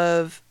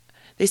of.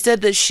 They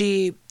said that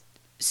she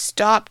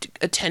stopped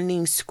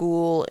attending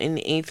school in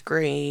the 8th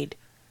grade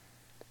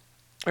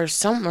or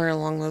somewhere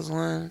along those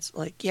lines.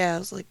 Like, yeah, it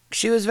was like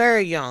she was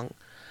very young.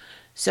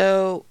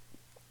 So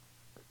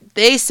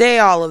they say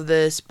all of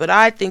this, but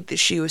I think that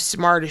she was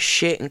smart as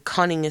shit and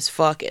cunning as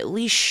fuck, at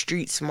least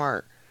street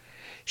smart.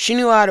 She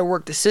knew how to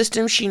work the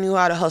system. She knew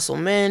how to hustle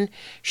men.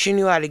 She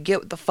knew how to get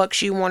what the fuck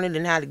she wanted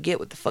and how to get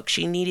what the fuck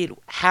she needed,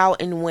 how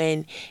and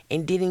when,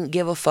 and didn't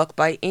give a fuck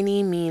by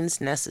any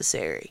means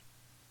necessary.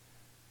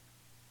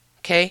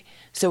 Okay?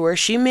 So where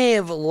she may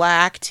have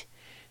lacked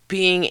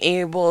being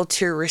able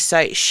to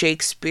recite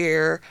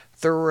Shakespeare,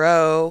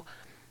 Thoreau,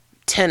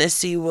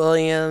 Tennessee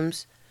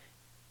Williams,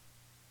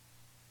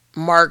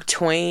 Mark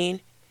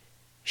Twain,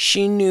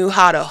 she knew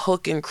how to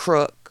hook and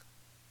crook.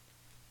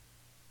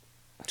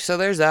 So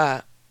there's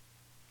that.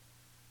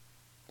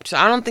 So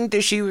I don't think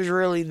that she was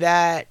really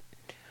that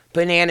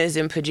bananas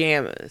in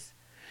pajamas.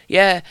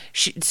 Yeah,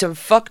 some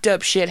fucked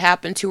up shit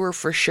happened to her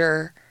for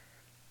sure.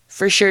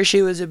 For sure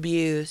she was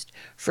abused.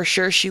 For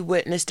sure she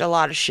witnessed a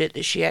lot of shit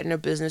that she had no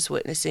business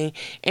witnessing.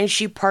 And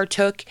she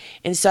partook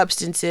in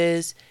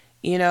substances,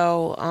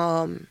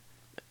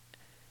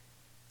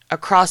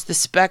 across the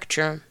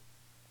spectrum.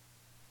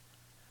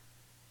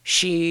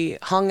 She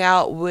hung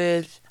out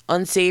with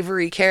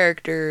unsavory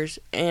characters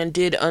and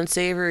did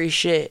unsavory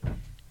shit.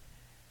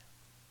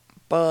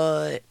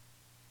 But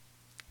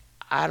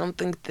I don't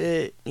think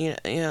that,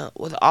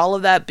 with all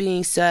of that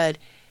being said,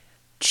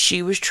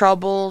 she was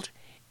troubled.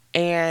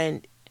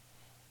 And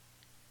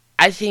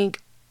I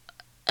think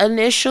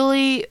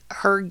initially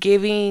her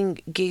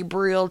giving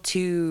Gabriel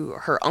to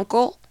her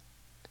uncle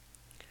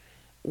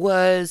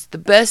was the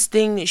best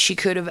thing that she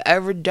could have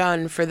ever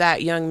done for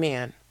that young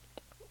man.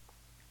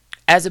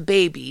 As a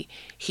baby,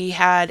 he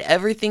had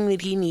everything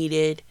that he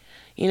needed,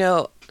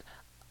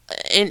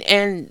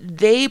 and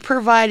they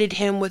provided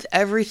him with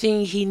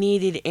everything he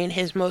needed in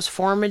his most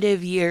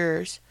formative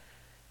years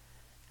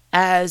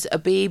as a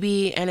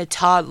baby and a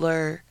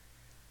toddler,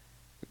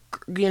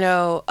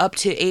 up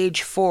to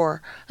age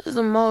 4. This is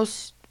the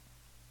most.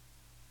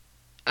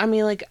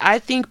 I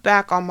think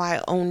back on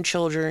my own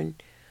children.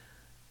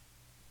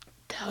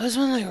 That was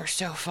when they were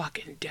so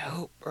fucking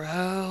dope,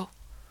 bro.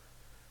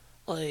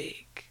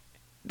 Like,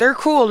 they're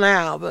cool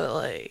now,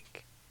 but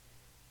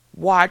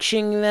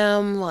watching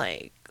them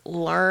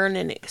learn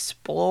and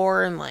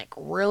explore and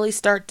really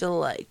start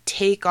to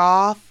take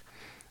off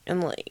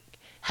and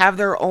have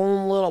their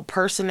own little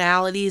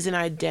personalities and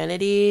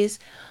identities.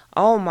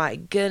 Oh my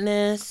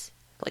goodness.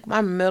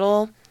 My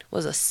middle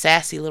was a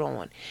sassy little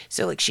one.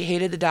 So she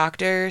hated the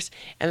doctors,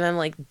 and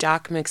then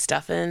Doc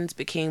McStuffins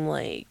became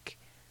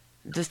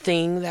the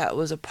thing that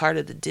was a part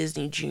of the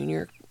Disney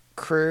Junior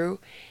crew,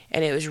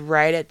 and it was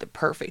right at the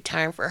perfect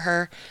time for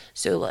her.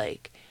 So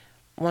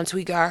once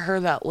we got her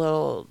that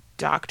little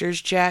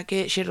doctor's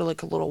jacket, she had a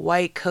little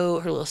white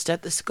coat, her little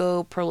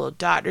stethoscope, her little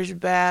doctor's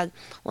bag.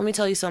 Let me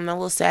tell you something, that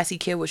little sassy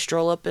kid would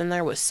stroll up in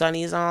there with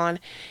sunnies on,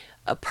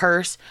 a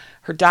purse,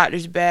 her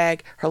doctor's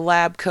bag, her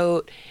lab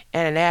coat,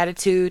 and an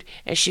attitude,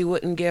 and she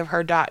wouldn't give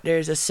her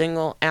doctors a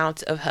single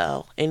ounce of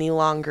hell any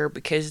longer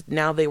because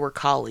now they were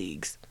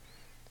colleagues.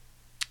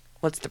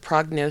 What's the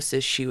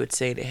prognosis, she would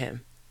say to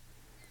him.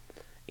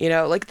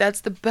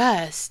 That's the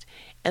best.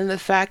 And the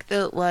fact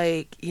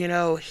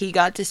that, he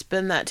got to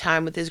spend that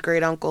time with his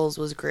great uncles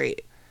was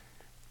great.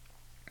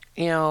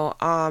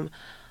 I'm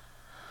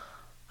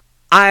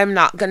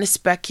not going to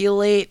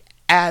speculate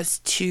as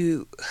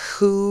to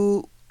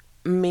who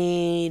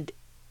made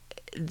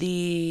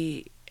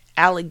the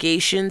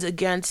allegations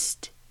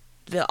against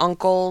the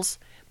uncles,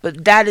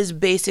 but that is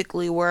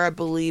basically where I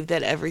believe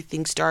that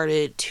everything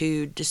started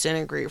to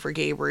disintegrate for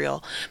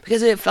Gabriel,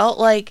 because it felt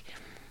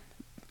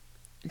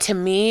to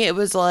me, it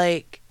was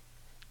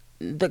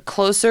the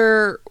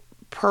closer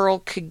Pearl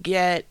could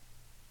get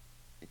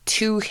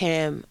to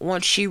him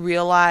once she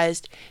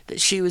realized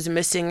that she was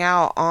missing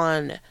out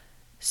on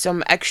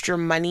some extra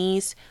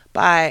monies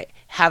by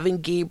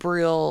having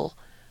Gabriel,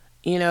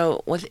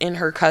 within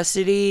her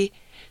custody,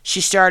 she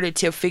started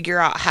to figure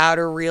out how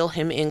to reel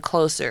him in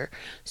closer.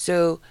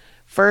 So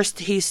first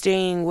he's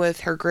staying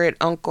with her great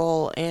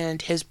uncle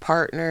and his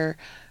partner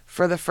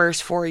for the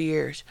first 4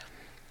 years.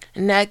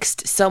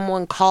 Next,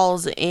 someone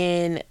calls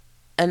in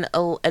an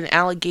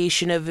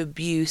allegation of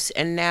abuse,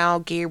 and now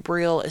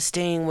Gabriel is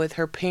staying with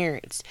her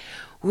parents.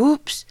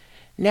 Whoops.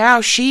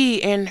 Now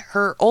she and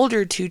her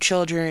older 2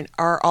 children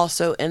are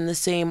also in the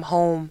same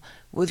home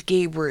with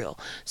Gabriel.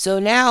 So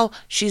now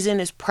she's in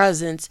his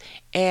presence,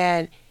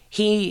 and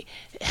He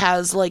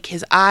has like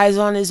his eyes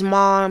on his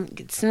mom. He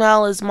can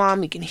smell his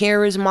mom. He can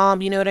hear his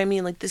mom. You know what I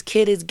mean? Like, this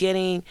kid is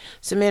getting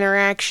some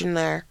interaction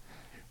there.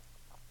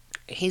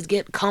 He's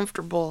getting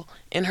comfortable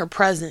in her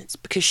presence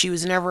because she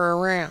was never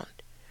around.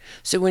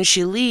 So when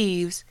she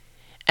leaves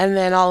and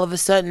then all of a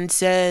sudden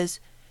says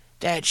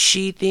that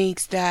she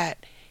thinks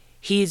that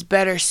he's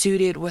better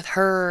suited with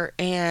her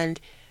and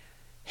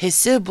his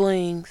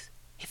siblings,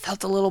 he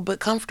felt a little bit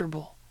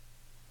comfortable.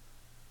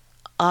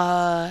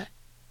 I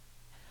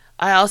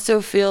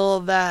also feel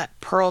that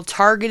Pearl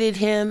targeted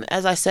him,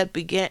 as I said,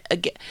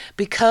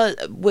 because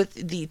with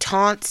the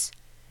taunts.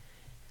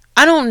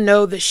 I don't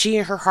know that she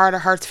in her heart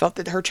of hearts felt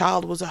that her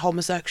child was a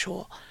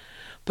homosexual,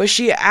 but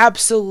she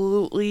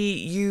absolutely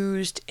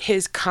used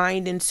his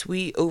kind and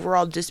sweet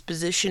overall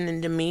disposition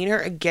and demeanor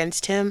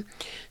against him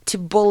to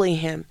bully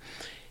him.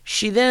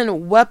 She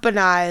then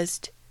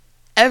weaponized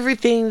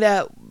everything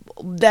that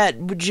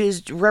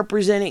just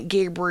represented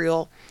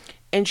Gabriel,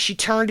 and she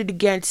turned it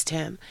against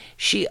him.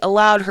 She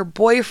allowed her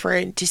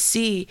boyfriend to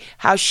see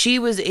how she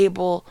was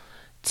able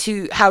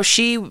to, how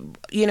she,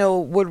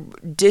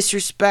 would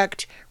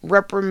disrespect,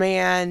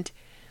 reprimand,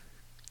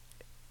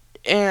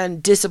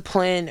 and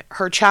discipline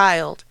her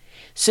child.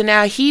 So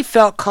now he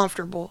felt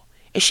comfortable,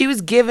 and she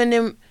was giving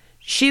him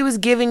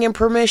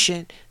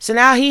permission. So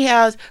now he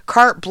has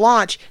carte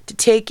blanche to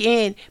take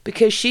in,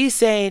 because she's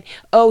saying,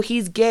 oh,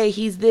 he's gay,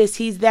 he's this,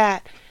 he's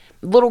that.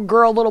 Little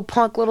girl, little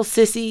punk, little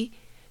sissy,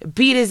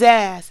 beat his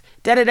ass.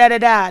 Da da da da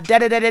da da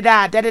da da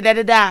da da da da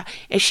da da.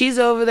 And she's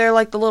over there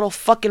like the little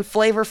fucking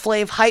Flavor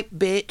Flav hype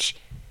bitch,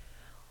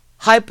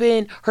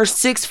 hyping her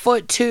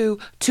 6'2",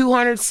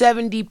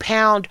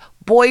 270-pound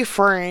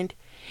boyfriend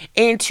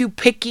into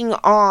picking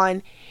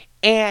on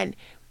and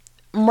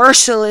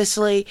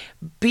mercilessly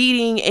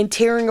beating and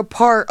tearing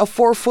apart a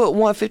 4'1",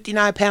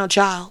 59-pound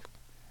child.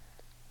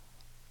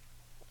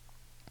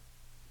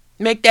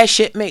 Make that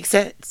shit make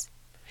sense.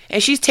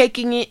 And she's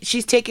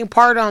taking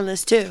part on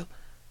this too.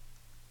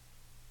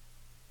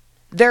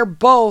 They're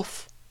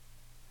both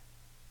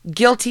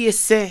guilty as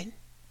sin.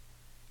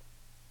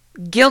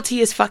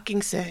 Guilty as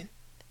fucking sin.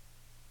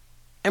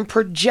 And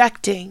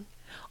projecting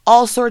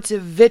all sorts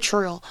of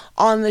vitriol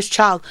on this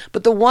child.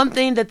 But the one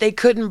thing that they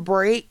couldn't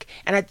break,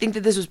 and I think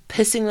that this was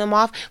pissing them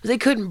off, was they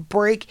couldn't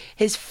break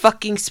his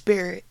fucking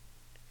spirit.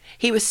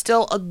 He was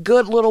still a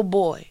good little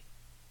boy.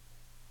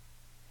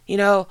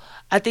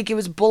 I think it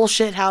was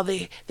bullshit how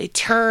they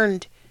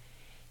turned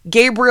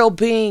Gabriel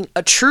being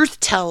a truth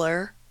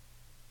teller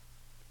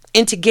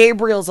into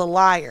Gabriel's a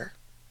liar.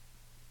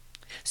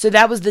 So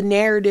that was the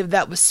narrative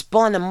that was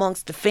spun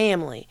amongst the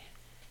family.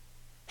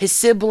 His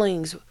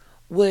siblings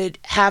would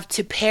have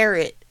to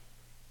parrot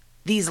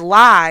these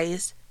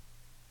lies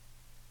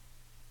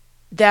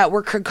that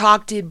were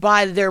concocted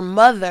by their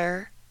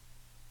mother,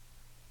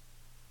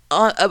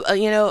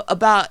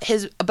 about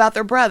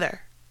their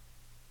brother.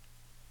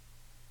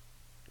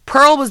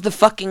 Pearl was the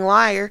fucking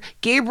liar.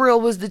 Gabriel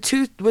was the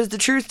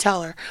truth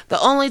teller. The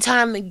only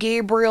time that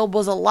Gabriel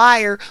was a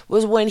liar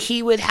was when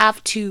he would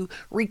have to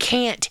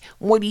recant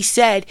what he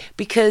said,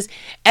 because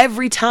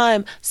every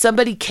time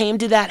somebody came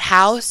to that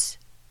house,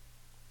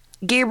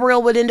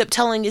 Gabriel would end up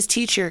telling his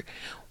teacher,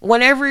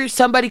 whenever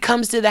somebody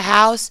comes to the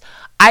house,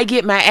 I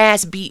get my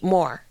ass beat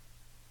more.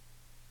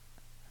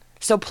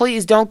 So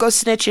please don't go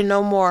snitching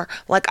no more.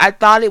 Like, I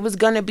thought it was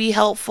going to be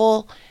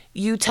helpful,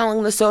 you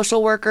telling the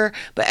social worker,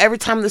 but every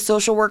time the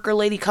social worker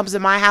lady comes to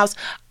my house,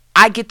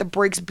 I get the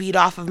brakes beat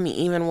off of me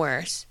even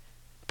worse.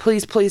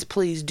 Please, please,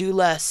 please, do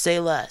less,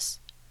 say less.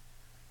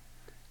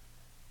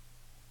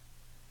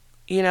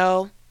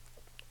 Now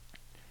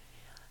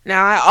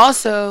I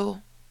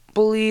also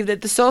believe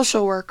that the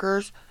social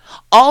workers,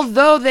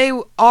 although they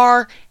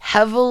are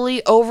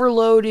heavily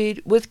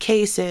overloaded with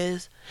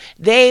cases,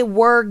 they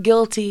were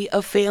guilty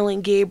of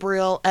failing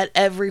Gabriel at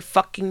every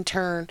fucking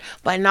turn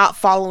by not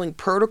following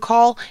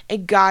protocol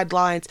and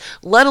guidelines,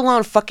 let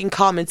alone fucking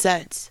common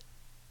sense.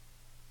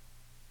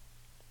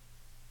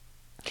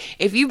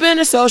 If you've been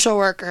a social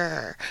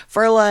worker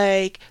for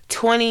like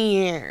 20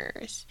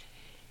 years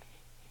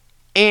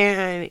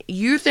and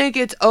you think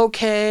it's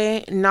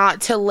okay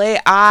not to lay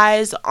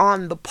eyes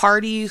on the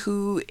party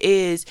who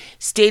is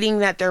stating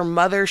that their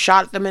mother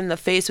shot them in the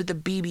face with a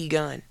BB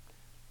gun,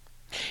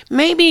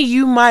 maybe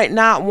you might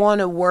not want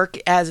to work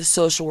as a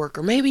social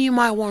worker. Maybe you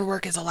might want to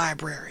work as a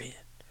librarian.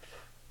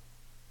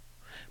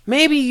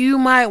 Maybe you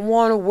might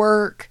want to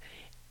work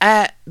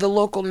at the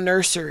local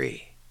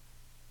nursery,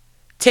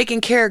 taking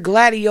care of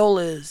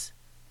gladiolas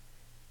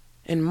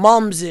and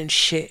mums and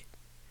shit.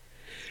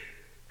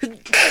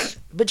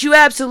 But you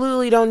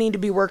absolutely don't need to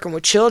be working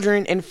with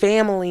children and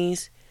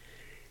families,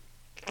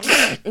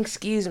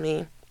 excuse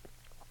me,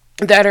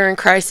 that are in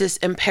crisis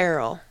and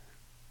peril.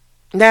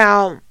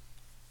 Now,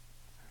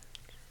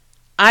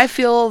 I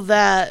feel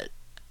that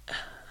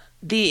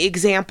the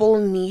example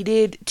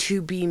needed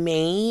to be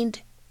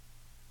made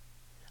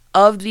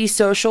of these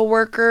social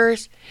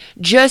workers,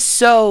 just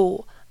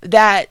so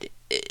that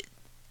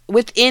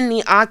within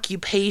the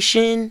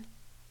occupation,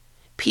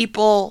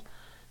 people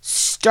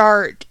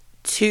start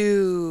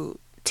to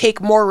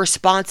take more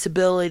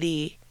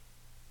responsibility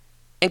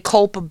and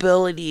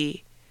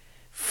culpability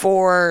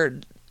for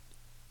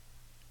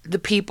the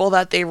people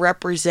that they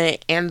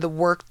represent and the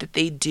work that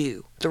they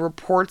do, the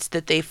reports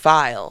that they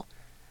file.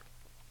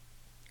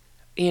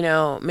 You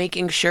know,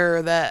 making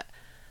sure that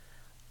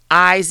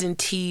I's and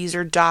T's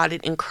are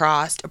dotted and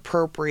crossed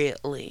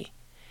appropriately.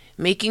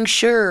 Making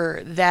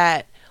sure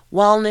that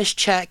wellness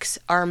checks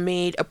are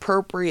made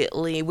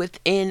appropriately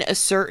within a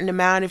certain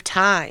amount of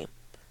time.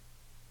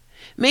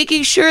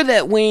 Making sure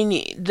that when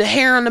the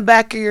hair on the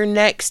back of your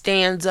neck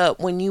stands up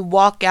when you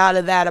walk out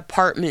of that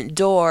apartment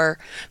door,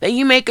 that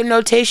you make a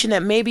notation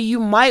that maybe you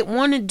might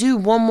want to do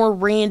one more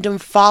random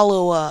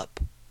follow-up.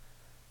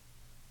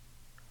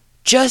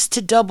 Just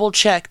to double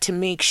check to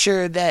make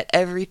sure that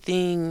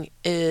everything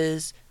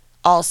is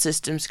all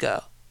systems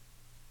go.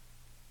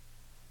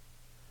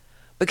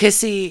 Because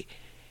see,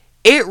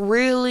 it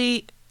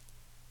really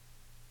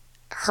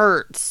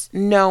hurts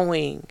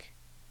knowing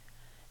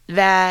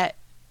that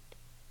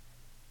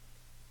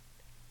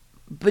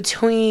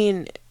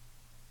between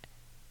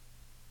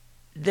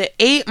the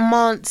 8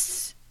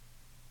 months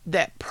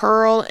that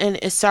Pearl and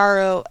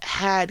Isauro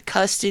had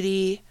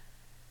custody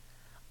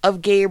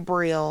of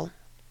Gabriel,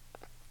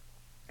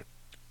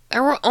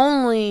 there were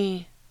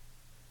only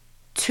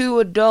 2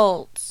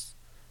 adults.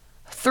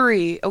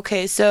 3.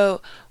 Okay,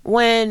 so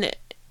when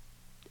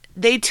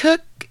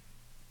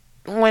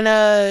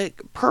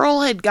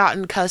Pearl had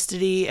gotten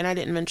custody, and I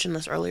didn't mention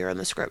this earlier in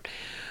the script,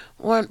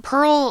 when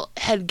Pearl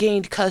had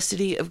gained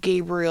custody of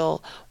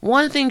Gabriel,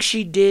 one thing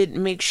she did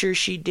make sure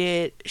she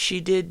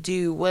did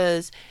do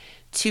was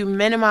to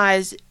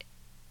minimize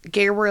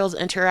Gabriel's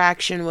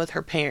interaction with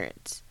her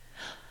parents.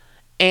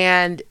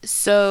 And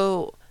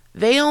so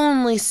they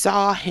only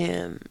saw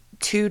him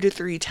 2 to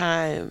 3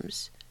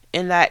 times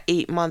in that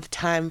 8-month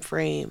time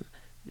frame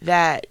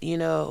that, you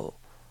know,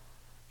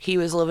 he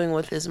was living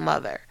with his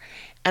mother.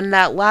 And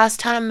that last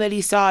time that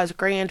he saw his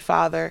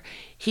grandfather,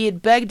 he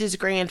had begged his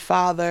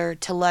grandfather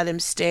to let him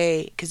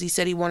stay because he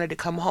said he wanted to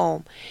come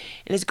home.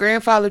 And his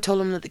grandfather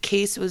told him that the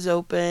case was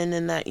open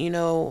and that, you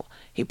know,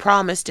 he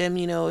promised him,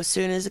 you know, as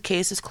soon as the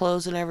case is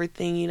closed and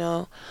everything, you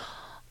know,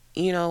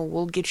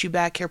 we'll get you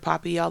back here,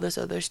 Poppy, all this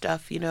other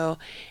stuff, you know.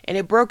 And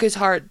it broke his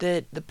heart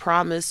that the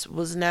promise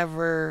was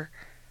never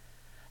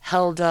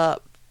held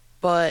up.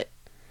 But,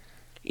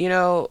 you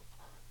know,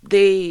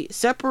 they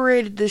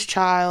separated this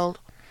child.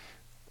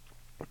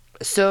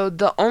 So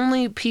the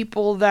only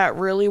people that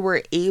really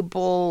were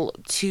able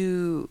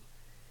to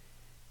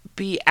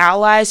be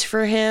allies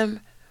for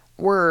him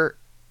were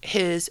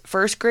his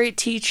first grade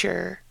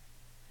teacher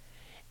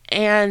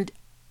and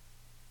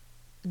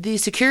the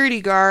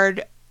security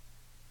guard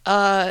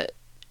at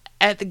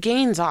the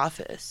Gaines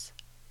office,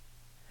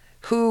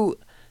 who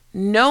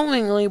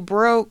knowingly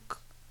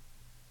broke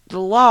the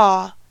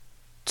law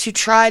to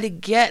try to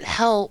get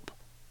help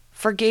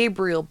for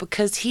Gabriel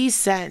because he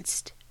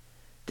sensed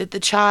that the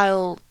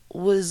child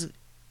was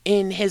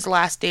in his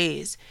last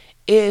days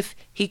if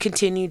he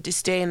continued to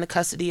stay in the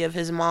custody of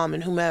his mom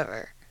and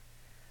whomever.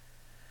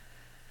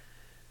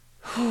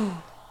 A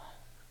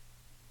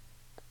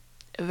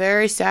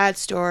very sad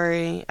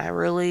story. I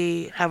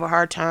really have a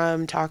hard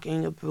time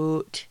talking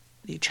about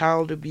the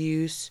child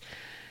abuse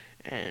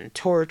and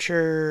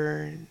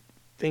torture and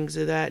things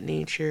of that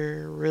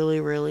nature. Really,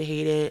 really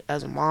hate it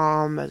as a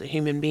mom, as a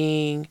human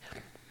being.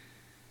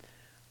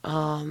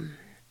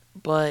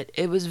 But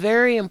it was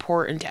very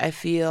important, I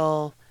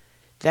feel,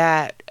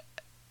 that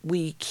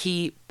we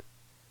keep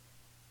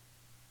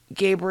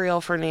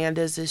Gabriel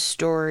Fernandez's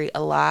story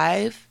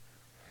alive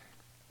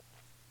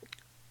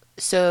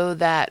so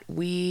that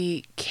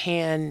we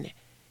can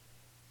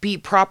be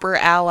proper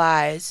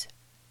allies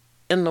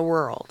in the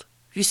world.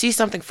 If you see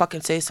something,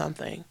 fucking say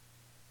something.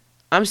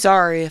 I'm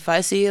sorry if I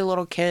see a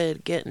little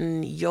kid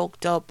getting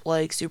yoked up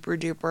like Super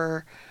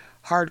Duper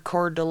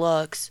Hardcore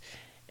Deluxe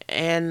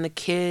and the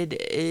kid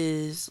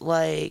is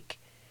like,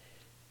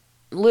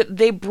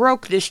 they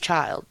broke this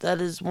child.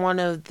 That is one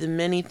of the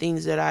many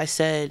things that I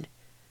said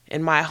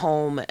in my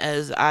home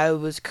as I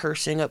was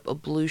cursing up a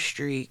blue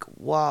streak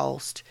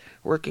whilst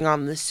working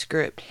on this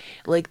script.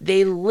 Like,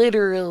 they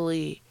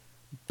literally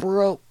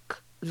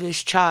broke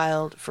this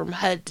child from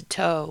head to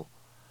toe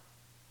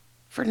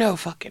for no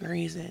fucking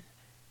reason.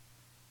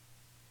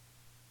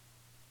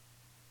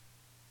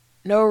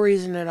 No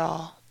reason at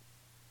all.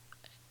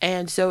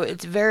 And so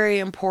it's very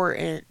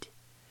important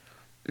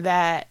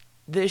that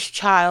this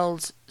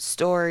child's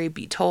story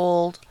be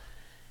told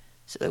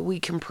so that we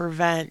can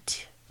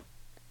prevent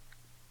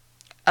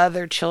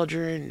other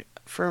children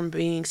from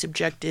being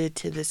subjected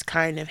to this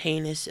kind of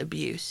heinous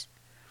abuse.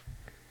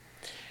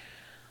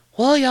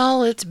 Well,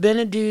 y'all, it's been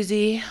a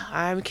doozy.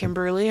 I'm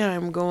Kimberly.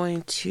 I'm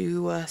going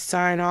to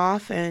sign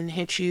off and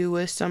hit you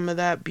with some of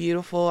that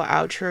beautiful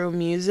outro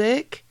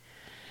music.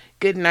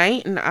 Good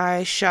night, and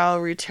I shall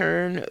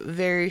return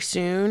very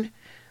soon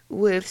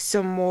with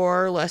some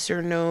more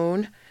lesser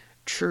known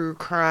true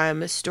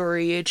crime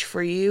storyage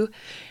for you.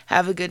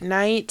 Have a good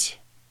night.